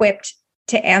be equipped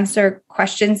to answer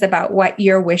questions about what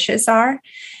your wishes are?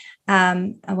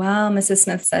 Well, Mrs.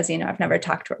 Smith says, I've never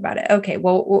talked to her about it. Okay,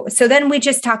 well, so then we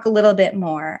just talk a little bit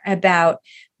more about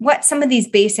what some of these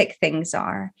basic things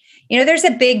are. There's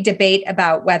a big debate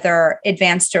about whether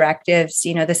advanced directives,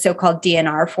 the so-called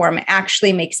DNR form,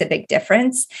 actually makes a big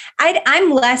difference.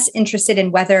 I'm less interested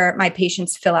in whether my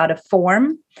patients fill out a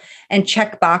form and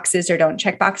check boxes or don't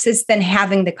check boxes than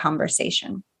having the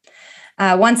conversation.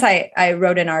 Once I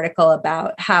wrote an article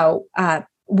about how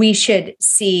we should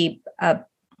see,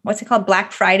 what's it called?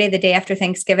 Black Friday, the day after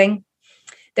Thanksgiving.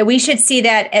 That we should see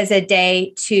that as a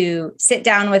day to sit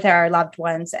down with our loved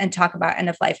ones and talk about end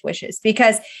of life wishes.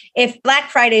 Because if Black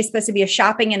Friday is supposed to be a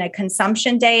shopping and a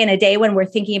consumption day and a day when we're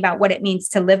thinking about what it means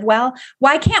to live well,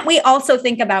 why can't we also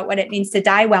think about what it means to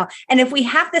die well? And if we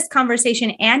have this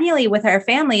conversation annually with our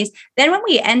families, then when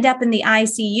we end up in the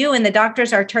ICU and the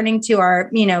doctors are turning to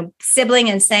our, sibling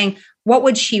and saying, what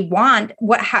would she want?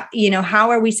 How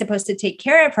are we supposed to take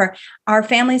care of her? Our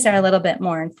families are a little bit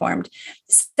more informed.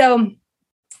 So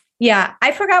yeah,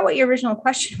 I forgot what your original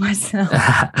question was.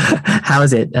 How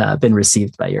has it been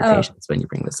received by your patients when you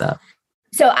bring this up?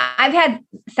 So I've had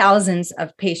thousands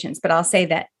of patients, but I'll say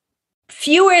that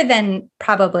fewer than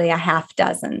probably a half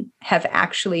dozen have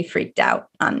actually freaked out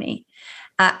on me.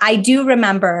 I do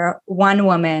remember one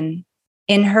woman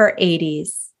in her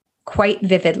 80s quite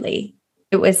vividly.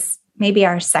 It was maybe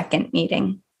our second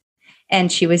meeting. And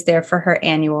she was there for her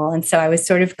annual. And so I was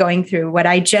sort of going through what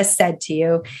I just said to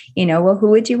you, well, who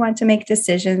would you want to make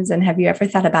decisions? And have you ever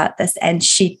thought about this? And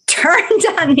she turned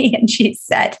on me and she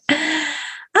said,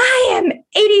 I am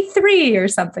 83 or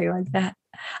something like that.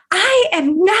 I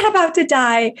am not about to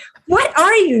die. What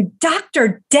are you,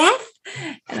 Dr. Death?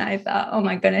 And I thought, oh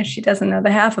my goodness, she doesn't know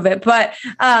the half of it. But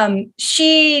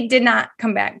she did not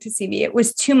come back to see me. It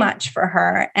was too much for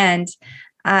her. And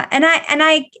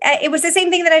it was the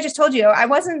same thing that I just told you. I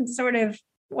wasn't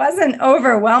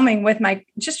overwhelming with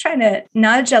just trying to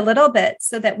nudge a little bit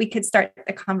so that we could start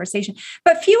the conversation,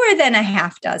 but fewer than a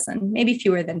half dozen, maybe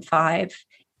fewer than 5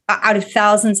 out of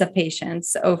thousands of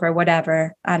patients over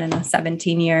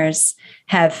 17 years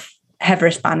have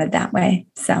responded that way.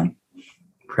 So.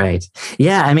 Right.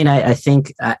 Yeah. I mean, I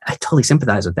think I totally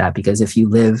sympathize with that, because if you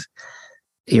live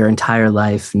your entire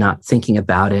life not thinking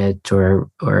about it or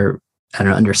I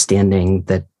don't know, understanding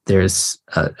that there's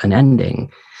an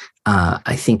ending,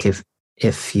 I think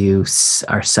if you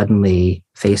are suddenly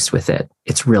faced with it,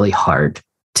 it's really hard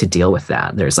to deal with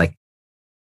that. There's like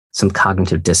some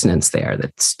cognitive dissonance there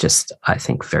that's just, I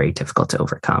think, very difficult to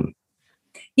overcome.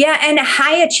 Yeah. And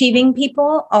high achieving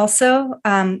people also.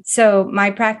 So my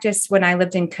practice, when I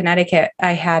lived in Connecticut,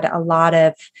 I had a lot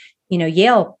of,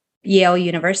 Yale Yale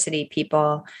University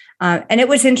people. And it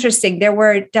was interesting. There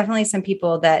were definitely some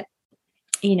people that,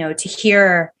 to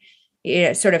hear,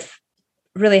 sort of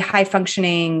really high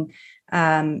functioning,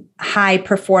 high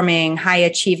performing, high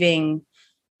achieving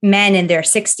men in their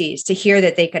 60s, to hear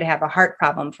that they could have a heart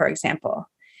problem, for example,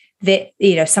 that,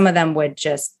 some of them would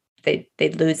just,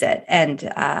 they'd lose it. And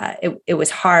it was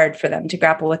hard for them to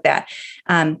grapple with that.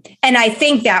 And I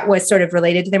think that was sort of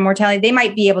related to their mortality. They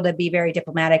might be able to be very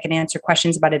diplomatic and answer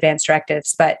questions about advanced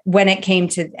directives, but when it came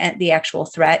to the actual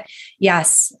threat,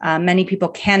 yes, many people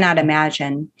cannot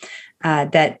imagine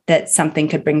that something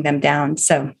could bring them down.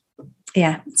 So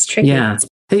yeah, it's tricky. Yeah.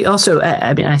 They also,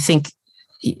 I think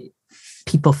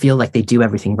people feel like they do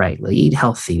everything right. We eat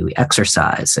healthy, we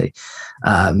exercise.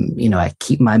 I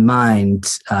keep my mind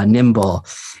nimble,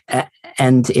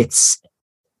 and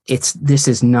this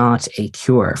is not a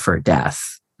cure for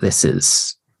death. This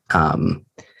is, a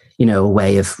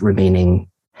way of remaining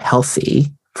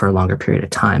healthy for a longer period of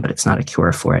time, but it's not a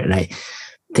cure for it. And I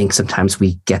think sometimes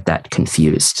we get that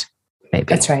confused. Maybe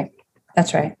that's right.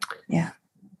 Yeah.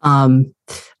 You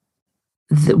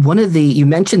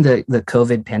mentioned the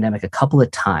COVID pandemic a couple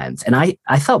of times, and I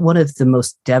thought one of the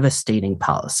most devastating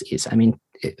policies,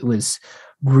 it was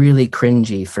really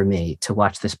cringy for me to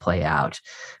watch this play out,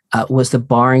 was the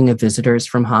barring of visitors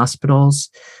from hospitals,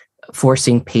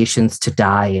 forcing patients to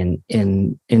die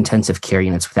in intensive care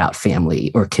units without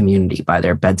family or community by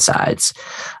their bedsides.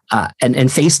 And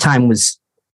FaceTime was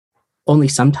only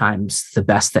sometimes the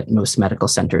best that most medical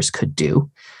centers could do.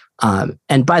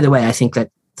 And by the way, I think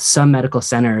that some medical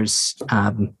centers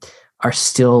are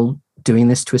still doing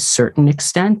this to a certain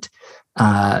extent,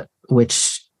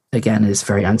 which again is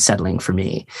very unsettling for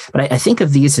me. But I think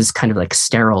of these as kind of like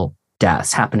sterile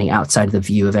deaths happening outside of the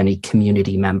view of any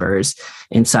community members,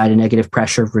 inside a negative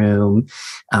pressure room,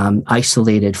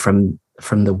 isolated from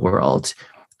the world.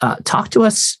 Talk to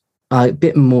us a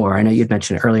bit more. I know you'd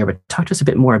mentioned it earlier, but talk to us a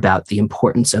bit more about the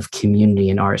importance of community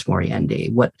in Ars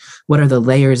Moriendi. What are the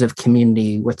layers of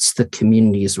community? What's the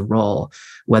community's role,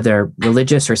 whether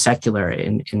religious or secular,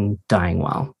 in dying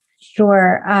well?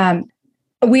 Sure.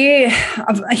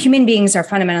 Human beings are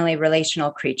fundamentally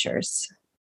relational creatures.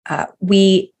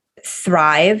 We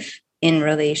thrive in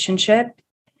relationship.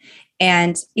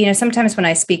 And, sometimes when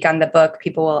I speak on the book,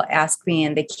 people will ask me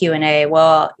in the Q&A,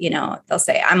 well, they'll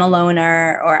say, I'm a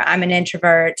loner, or I'm an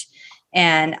introvert.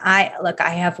 And I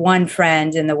have one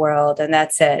friend in the world, and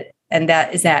that's it. And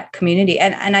that is that community.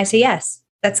 And I say, yes,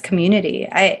 that's community.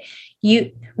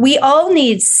 We all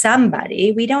need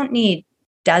somebody. We don't need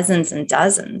dozens and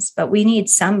dozens, but we need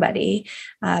somebody.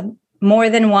 More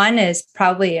than one is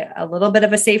probably a little bit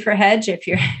of a safer hedge if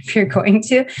you're going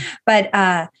to,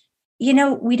 but,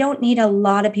 we don't need a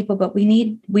lot of people, but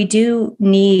we do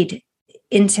need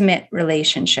intimate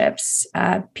relationships,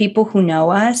 people who know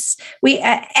us. We,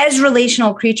 as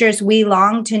relational creatures, we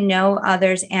long to know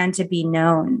others and to be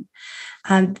known.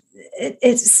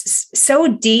 It's so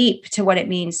deep to what it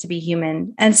means to be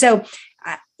human. And so,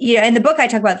 in the book, I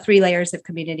talk about 3 layers of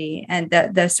community. And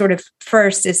the sort of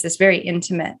first is this very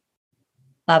intimate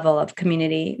level of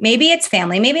community. Maybe it's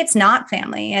family, maybe it's not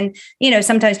family. And,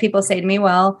 sometimes people say to me,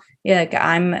 well,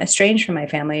 I'm estranged from my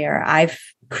family, or I've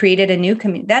created a new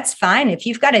community. That's fine. If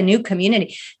you've got a new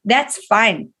community, that's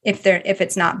fine if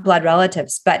it's not blood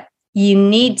relatives, but you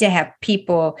need to have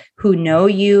people who know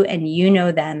you and you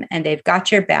know them, and they've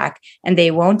got your back, and they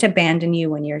won't abandon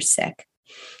you when you're sick.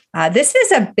 This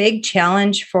is a big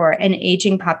challenge for an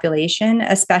aging population,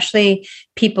 especially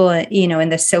people, in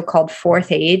the so-called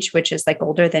fourth age, which is like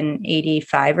older than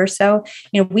 85 or so.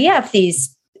 We have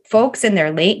these folks in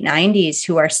their late 90s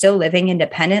who are still living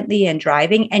independently and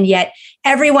driving, and yet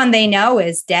everyone they know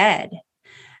is dead.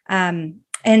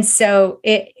 And so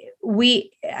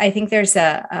I think there's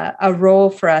a role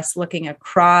for us looking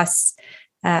across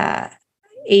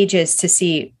ages to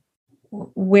see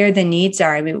where the needs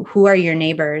are. Who are your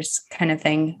neighbors, kind of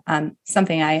thing.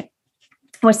 Something I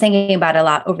was thinking about a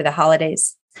lot over the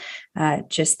holidays,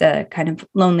 just the kind of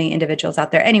lonely individuals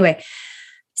out there. Anyway,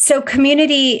 so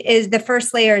community is the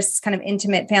first layer, is kind of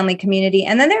intimate family community.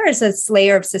 And then there is this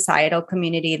layer of societal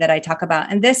community that I talk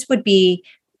about. And this would be,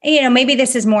 maybe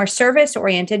this is more service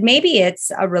oriented. Maybe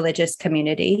it's a religious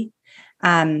community.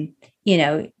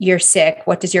 You're sick.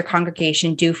 What does your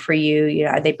congregation do for you?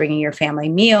 Are they bringing your family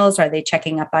meals? Are they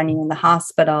checking up on you in the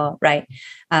hospital? Right.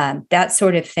 That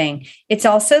sort of thing. It's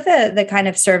also the kind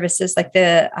of services like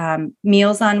the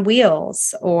Meals on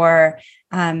Wheels, or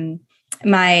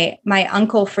my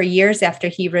uncle, for years after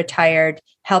he retired,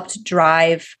 helped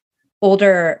drive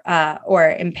older or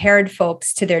impaired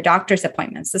folks to their doctor's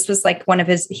appointments. This was like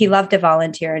he loved to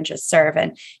volunteer and just serve.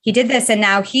 And he did this. And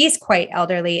now he's quite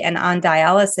elderly and on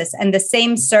dialysis. And the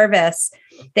same service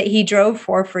that he drove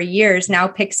for years now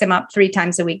picks him up 3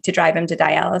 times a week to drive him to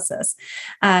dialysis.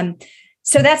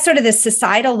 So that's sort of the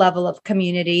societal level of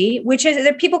community, which is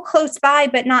there are people close by,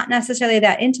 but not necessarily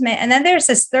that intimate. And then there's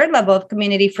this third level of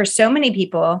community for so many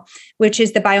people, which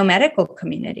is the biomedical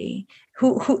community,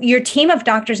 who your team of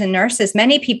doctors and nurses.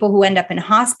 Many people who end up in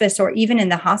hospice or even in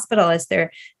the hospital as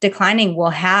they're declining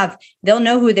they'll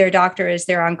know who their doctor is,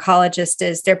 their oncologist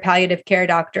is, their palliative care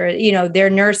doctor, their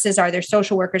nurses are, their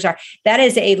social workers are. That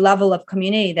is a level of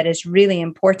community that is really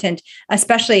important,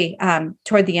 especially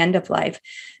toward the end of life.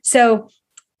 So,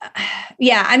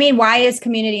 why is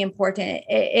community important?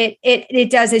 It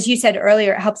does, as you said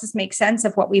earlier, it helps us make sense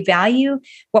of what we value,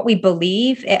 what we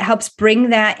believe. It helps bring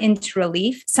that into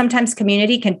relief. Sometimes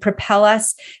community can propel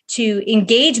us to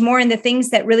engage more in the things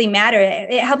that really matter.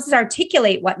 It helps us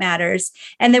articulate what matters,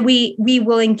 and then we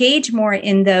will engage more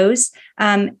in those,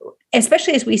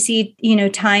 especially as we see,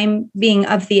 time being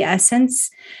of the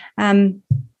essence.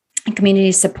 Community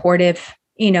is supportive.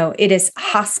 It is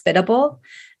hospitable.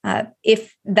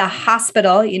 If the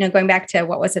hospital, going back to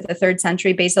what was it, the 3rd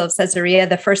century, Basil of Caesarea,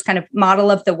 the first kind of model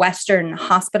of the Western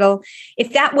hospital,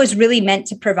 if that was really meant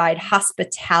to provide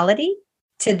hospitality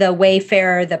to the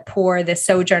wayfarer, the poor, the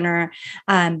sojourner,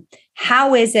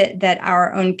 how is it that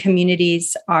our own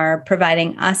communities are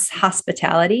providing us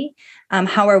hospitality?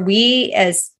 How are we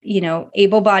as,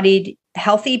 able-bodied,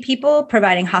 healthy people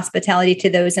providing hospitality to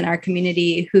those in our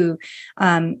community who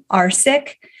are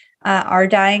sick? Are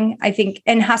dying, I think,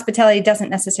 and hospitality doesn't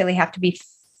necessarily have to be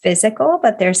physical,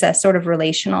 but there's a sort of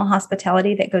relational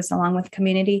hospitality that goes along with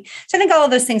community. So I think all of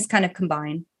those things kind of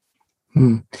combine.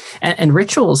 And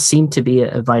rituals seem to be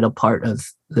a vital part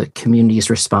of the community's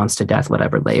response to death,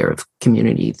 whatever layer of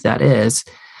community that is.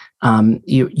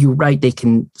 You write, they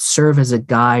can serve as a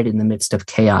guide in the midst of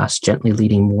chaos, gently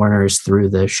leading mourners through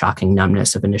the shocking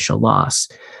numbness of initial loss.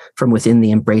 From within the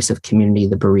embrace of community,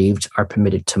 the bereaved are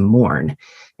permitted to mourn.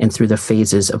 And through the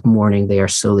phases of mourning, they are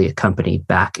slowly accompanied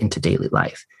back into daily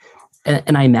life.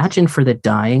 And I imagine for the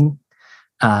dying,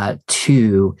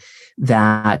 too,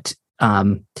 that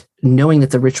knowing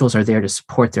that the rituals are there to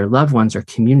support their loved ones or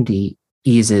community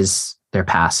eases their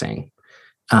passing.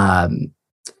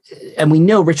 And we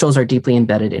know rituals are deeply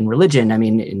embedded in religion. I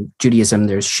mean, in Judaism,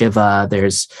 there's Shiva,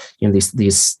 there's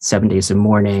these 7 days of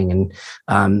mourning,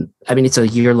 and it's a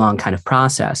year-long kind of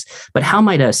process. But how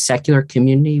might a secular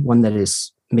community, one that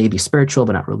is maybe spiritual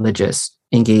but not religious,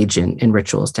 engage in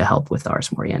rituals to help with Ars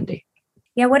Moriendi?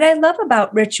 Yeah, what I love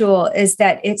about ritual is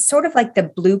that it's sort of like the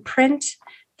blueprint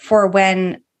for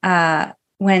when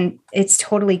it's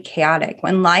totally chaotic,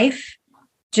 when life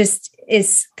just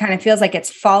is kind of feels like it's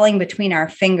falling between our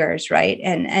fingers, right?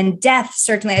 And death,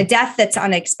 certainly a death that's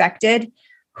unexpected,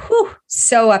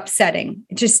 so upsetting.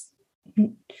 Just,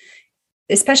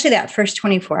 especially that first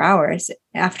 24 hours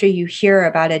after you hear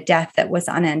about a death that was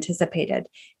unanticipated,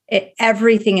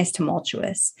 everything is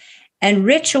tumultuous. And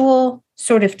ritual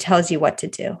sort of tells you what to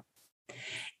do.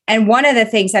 And one of the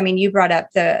things, you brought up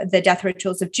the death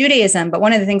rituals of Judaism, but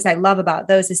one of the things I love about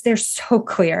those is they're so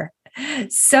clear,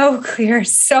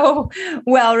 so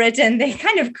well written. They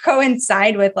kind of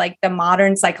coincide with like the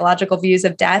modern psychological views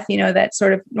of death, that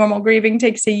sort of normal grieving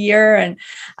takes a year. And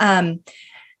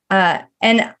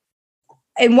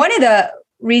one of the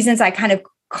reasons I kind of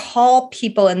call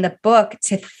people in the book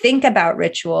to think about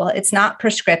ritual, it's not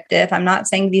prescriptive. I'm not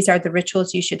saying these are the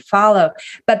rituals you should follow,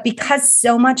 but because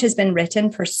so much has been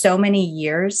written for so many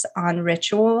years on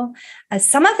ritual,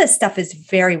 some of this stuff is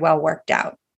very well worked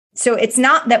out. So it's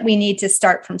not that we need to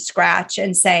start from scratch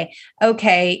and say,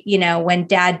 okay, when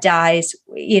dad dies,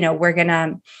 we're going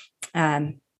to,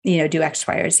 do X,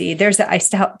 Y, or Z. I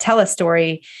tell a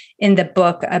story in the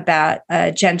book about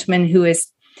a gentleman who is,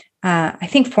 I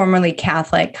think formerly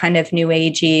Catholic, kind of new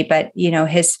agey, but,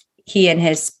 he and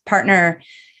his partner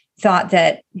thought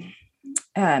that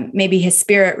maybe his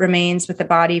spirit remains with the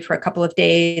body for a couple of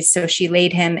days. So she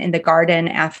laid him in the garden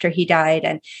after he died.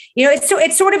 And,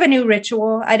 it's sort of a new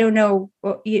ritual. I don't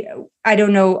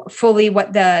know fully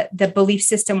what the belief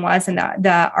system was. And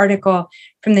the article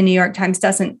from the New York Times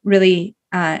doesn't really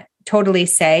totally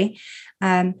say.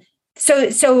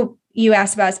 So you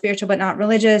asked about spiritual, but not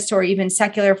religious, or even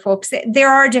secular folks. There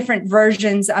are different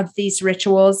versions of these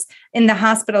rituals. In the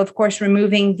hospital, of course,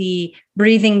 removing the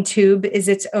breathing tube is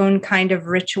its own kind of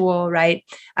ritual, right?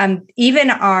 Even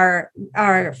our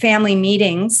family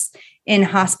meetings in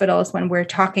hospitals, when we're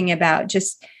talking about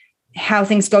just how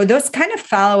things go. Those kind of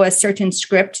follow a certain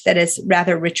script that is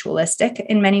rather ritualistic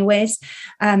in many ways.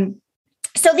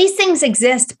 So these things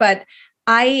exist, but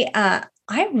I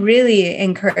really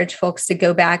encourage folks to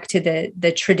go back to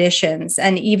the traditions,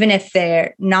 and even if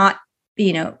they're not,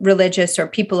 religious or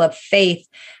people of faith,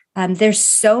 there's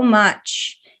so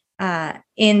much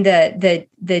in the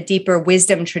deeper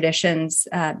wisdom traditions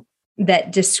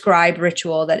that describe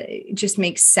ritual that it just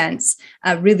makes sense,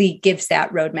 really gives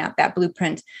that roadmap, that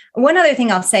blueprint. One other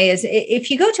thing I'll say is if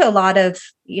you go to a lot of,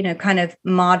 kind of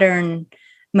modern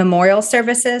memorial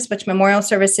services, which memorial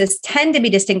services tend to be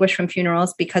distinguished from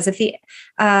funerals because of the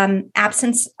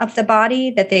absence of the body,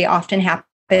 that they often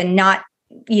happen not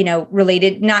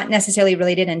related, not necessarily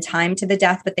related in time to the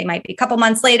death, but they might be a couple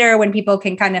months later when people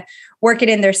can kind of work it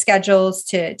in their schedules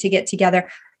to get together.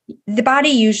 The body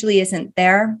usually isn't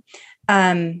there.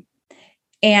 And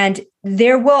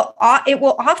it will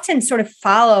often sort of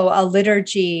follow a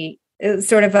liturgy,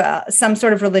 some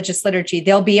sort of religious liturgy.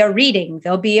 There'll be a reading,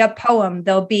 there'll be a poem,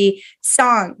 there'll be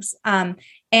songs.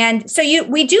 And so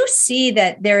we do see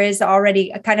that there is already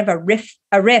a kind of a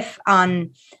riff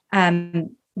on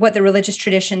what the religious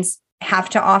traditions have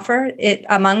to offer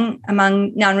among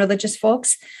non-religious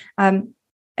folks.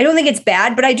 I don't think it's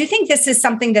bad, but I do think this is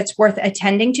something that's worth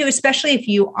attending to, especially if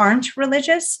you aren't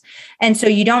religious. And so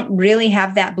you don't really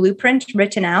have that blueprint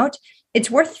written out.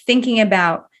 It's worth thinking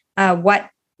about what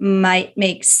might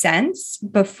make sense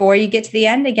before you get to the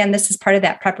end. Again, this is part of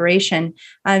that preparation,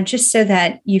 just so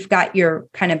that you've got your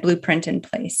kind of blueprint in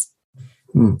place.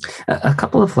 A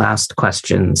couple of last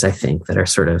questions, I think, that are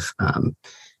sort of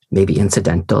maybe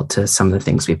incidental to some of the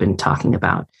things we've been talking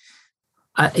about.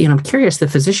 I'm curious, the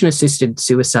physician-assisted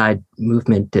suicide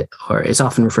movement, or is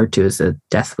often referred to as the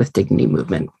death with dignity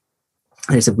movement,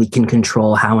 is that we can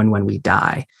control how and when we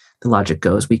die. The logic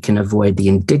goes, we can avoid the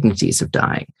indignities of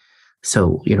dying.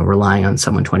 So, relying on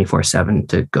someone 24/7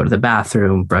 to go to the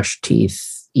bathroom, brush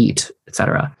teeth, eat,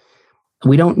 etc.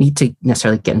 We don't need to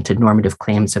necessarily get into normative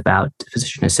claims about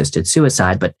physician-assisted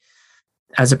suicide, but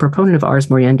as a proponent of Ars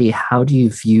Moriendi, how do you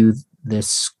view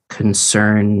this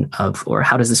concern or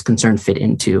how does this concern fit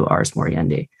into Ars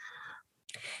Moriendi?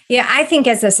 Yeah, I think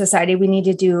as a society, we need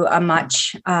to do a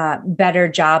much better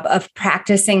job of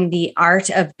practicing the art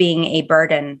of being a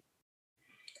burden.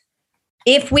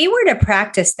 If we were to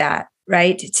practice that,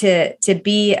 right, to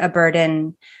be a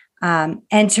burden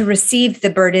and to receive the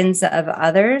burdens of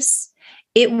others,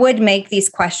 it would make these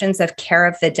questions of care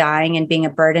of the dying and being a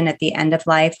burden at the end of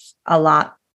life a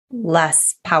lot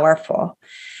less powerful.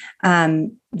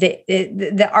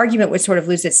 The argument would sort of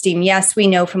lose its steam. Yes, we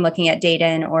know from looking at data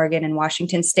in Oregon and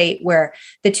Washington state, where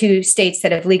the two states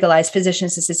that have legalized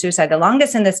physician-assisted suicide the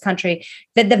longest in this country,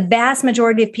 that the vast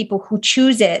majority of people who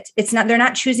choose it, they're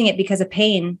not choosing it because of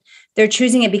pain. They're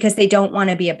choosing it because they don't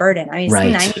want to be a burden. I mean,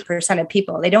 right. 90% of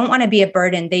people, they don't want to be a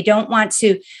burden. They don't want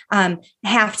to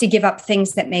have to give up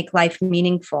things that make life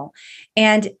meaningful.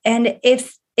 And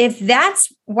if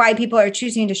that's why people are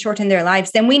choosing to shorten their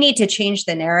lives, then we need to change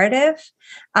the narrative.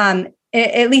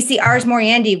 At least the Ars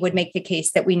Moriendi would make the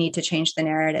case that we need to change the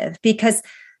narrative, because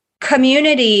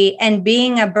community and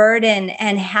being a burden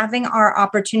and having our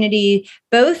opportunity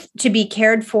both to be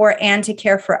cared for and to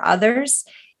care for others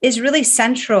is really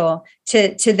central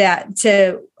to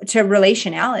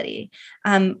relationality.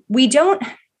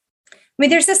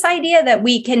 There's this idea that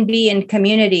we can be in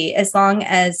community as long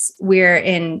as we're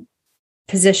in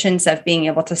positions of being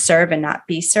able to serve and not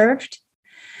be served.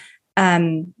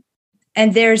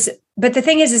 But the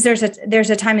thing is there's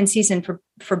a time and season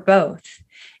for both.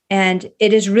 And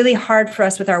it is really hard for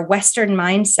us with our Western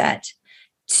mindset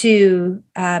to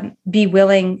be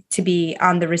willing to be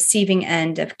on the receiving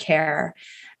end of care.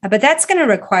 But that's going to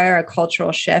require a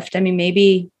cultural shift. I mean,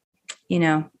 maybe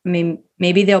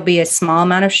there'll be a small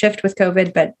amount of shift with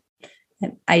COVID, but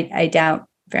I doubt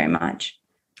very much.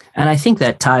 And I think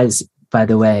that ties, by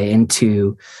the way,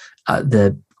 into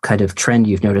the kind of trend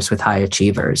you've noticed with high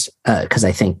achievers, because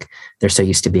I think they're so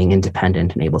used to being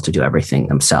independent and able to do everything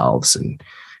themselves. And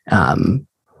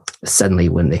suddenly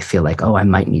when they feel like, oh, I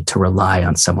might need to rely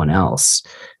on someone else,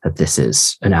 that this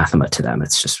is anathema to them.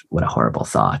 It's just, what a horrible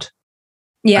thought.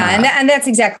 Yeah. And that's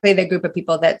exactly the group of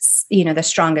people that's, the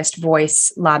strongest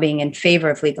voice lobbying in favor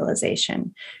of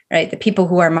legalization, right? The people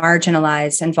who are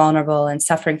marginalized and vulnerable and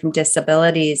suffering from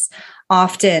disabilities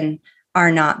often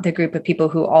are not the group of people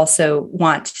who also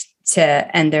want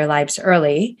to end their lives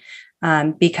early,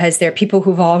 because they're people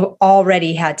who've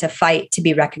already had to fight to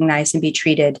be recognized and be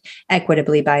treated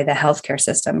equitably by the healthcare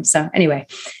system. So anyway,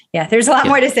 yeah, there's a lot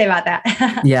more to say about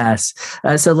that. Yes.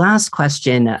 So last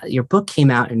question, your book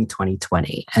came out in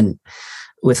 2020. And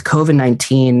with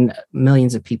COVID-19,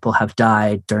 millions of people have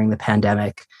died during the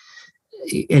pandemic.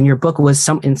 And your book was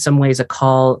in some ways a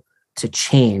call to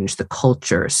change the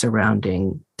culture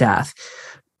surrounding death.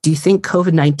 Do you think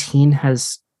COVID-19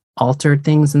 has altered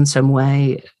things in some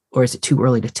way, or is it too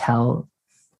early to tell?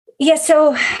 Yeah,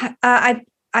 so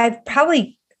I've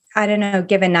probably,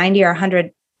 given 90 or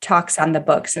 100 talks on the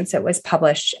book since it was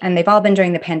published, and they've all been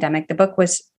during the pandemic. The book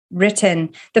was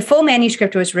written, the full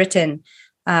manuscript was written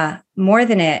more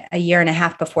than a year and a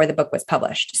half before the book was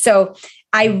published. So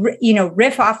I,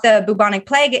 riff off the bubonic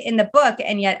plague in the book,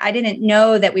 and yet I didn't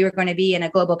know that we were going to be in a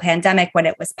global pandemic when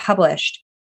it was published.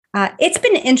 It's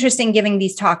been interesting giving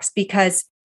these talks because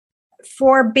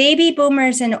for baby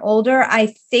boomers and older, I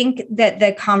think that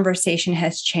the conversation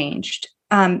has changed.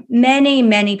 Many,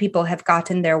 many people have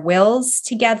gotten their wills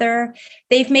together.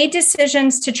 They've made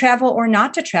decisions to travel or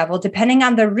not to travel, depending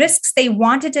on the risks they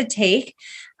wanted to take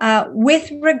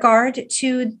with regard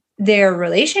to their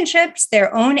relationships,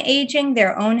 their own aging,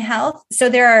 their own health. So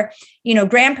there are,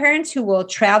 grandparents who will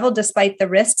travel despite the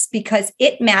risks because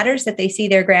it matters that they see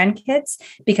their grandkids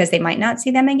because they might not see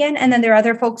them again. And then there are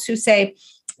other folks who say,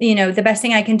 the best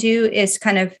thing I can do is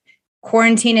kind of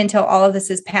quarantine until all of this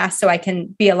is passed so I can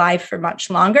be alive for much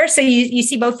longer. So you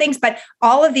see both things, but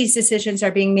all of these decisions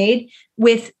are being made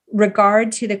with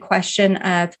regard to the question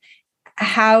of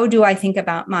how do I think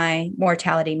about my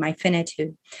mortality, my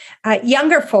finitude?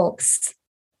 Younger folks,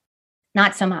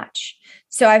 not so much.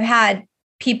 So I've had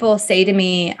people say to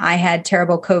me, I had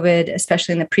terrible COVID,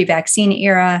 especially in the pre-vaccine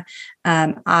era.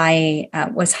 I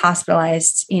was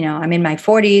hospitalized, I'm in my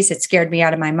 40s. It scared me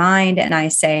out of my mind. And I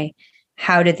say,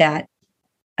 how did that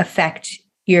affect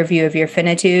your view of your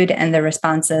finitude? And the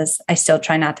response is, I still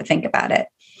try not to think about it.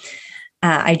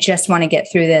 I just want to get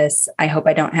through this. I hope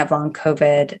I don't have long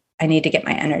COVID. I need to get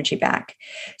my energy back.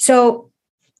 So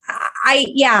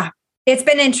it's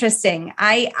been interesting.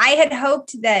 I had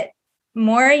hoped that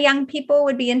more young people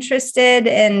would be interested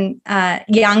in,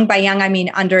 young, by young, I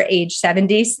mean under age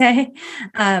 70, say.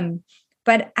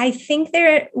 But I think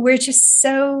we're just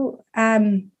so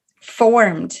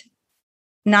formed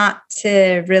not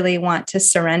to really want to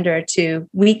surrender to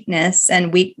weakness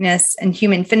and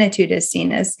human finitude is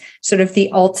seen as sort of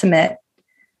the ultimate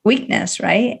weakness,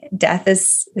 right? Death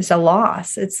is a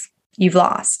loss. You've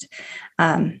lost.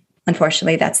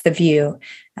 Unfortunately, that's the view.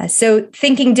 So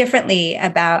thinking differently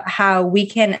about how we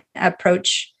can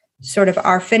approach sort of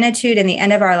our finitude and the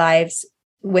end of our lives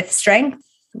with strength,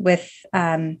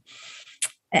 and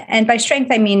by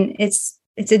strength, I mean, it's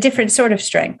a different sort of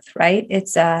strength, right?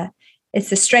 It's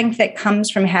the strength that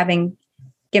comes from having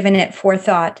given it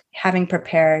forethought, having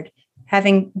prepared,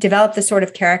 having developed the sort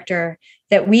of character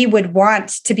that we would want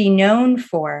to be known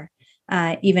for,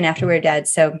 even after we're dead.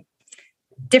 So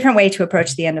different way to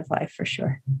approach the end of life, for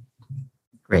sure.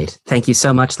 Great. Thank you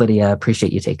so much, Lydia.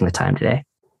 Appreciate you taking the time today.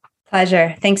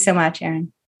 Pleasure. Thanks so much,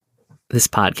 Aaron. This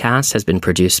podcast has been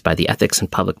produced by the Ethics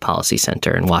and Public Policy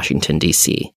Center in Washington,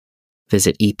 D.C.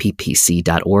 Visit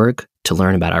eppc.org to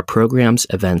learn about our programs,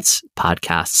 events,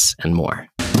 podcasts, and more.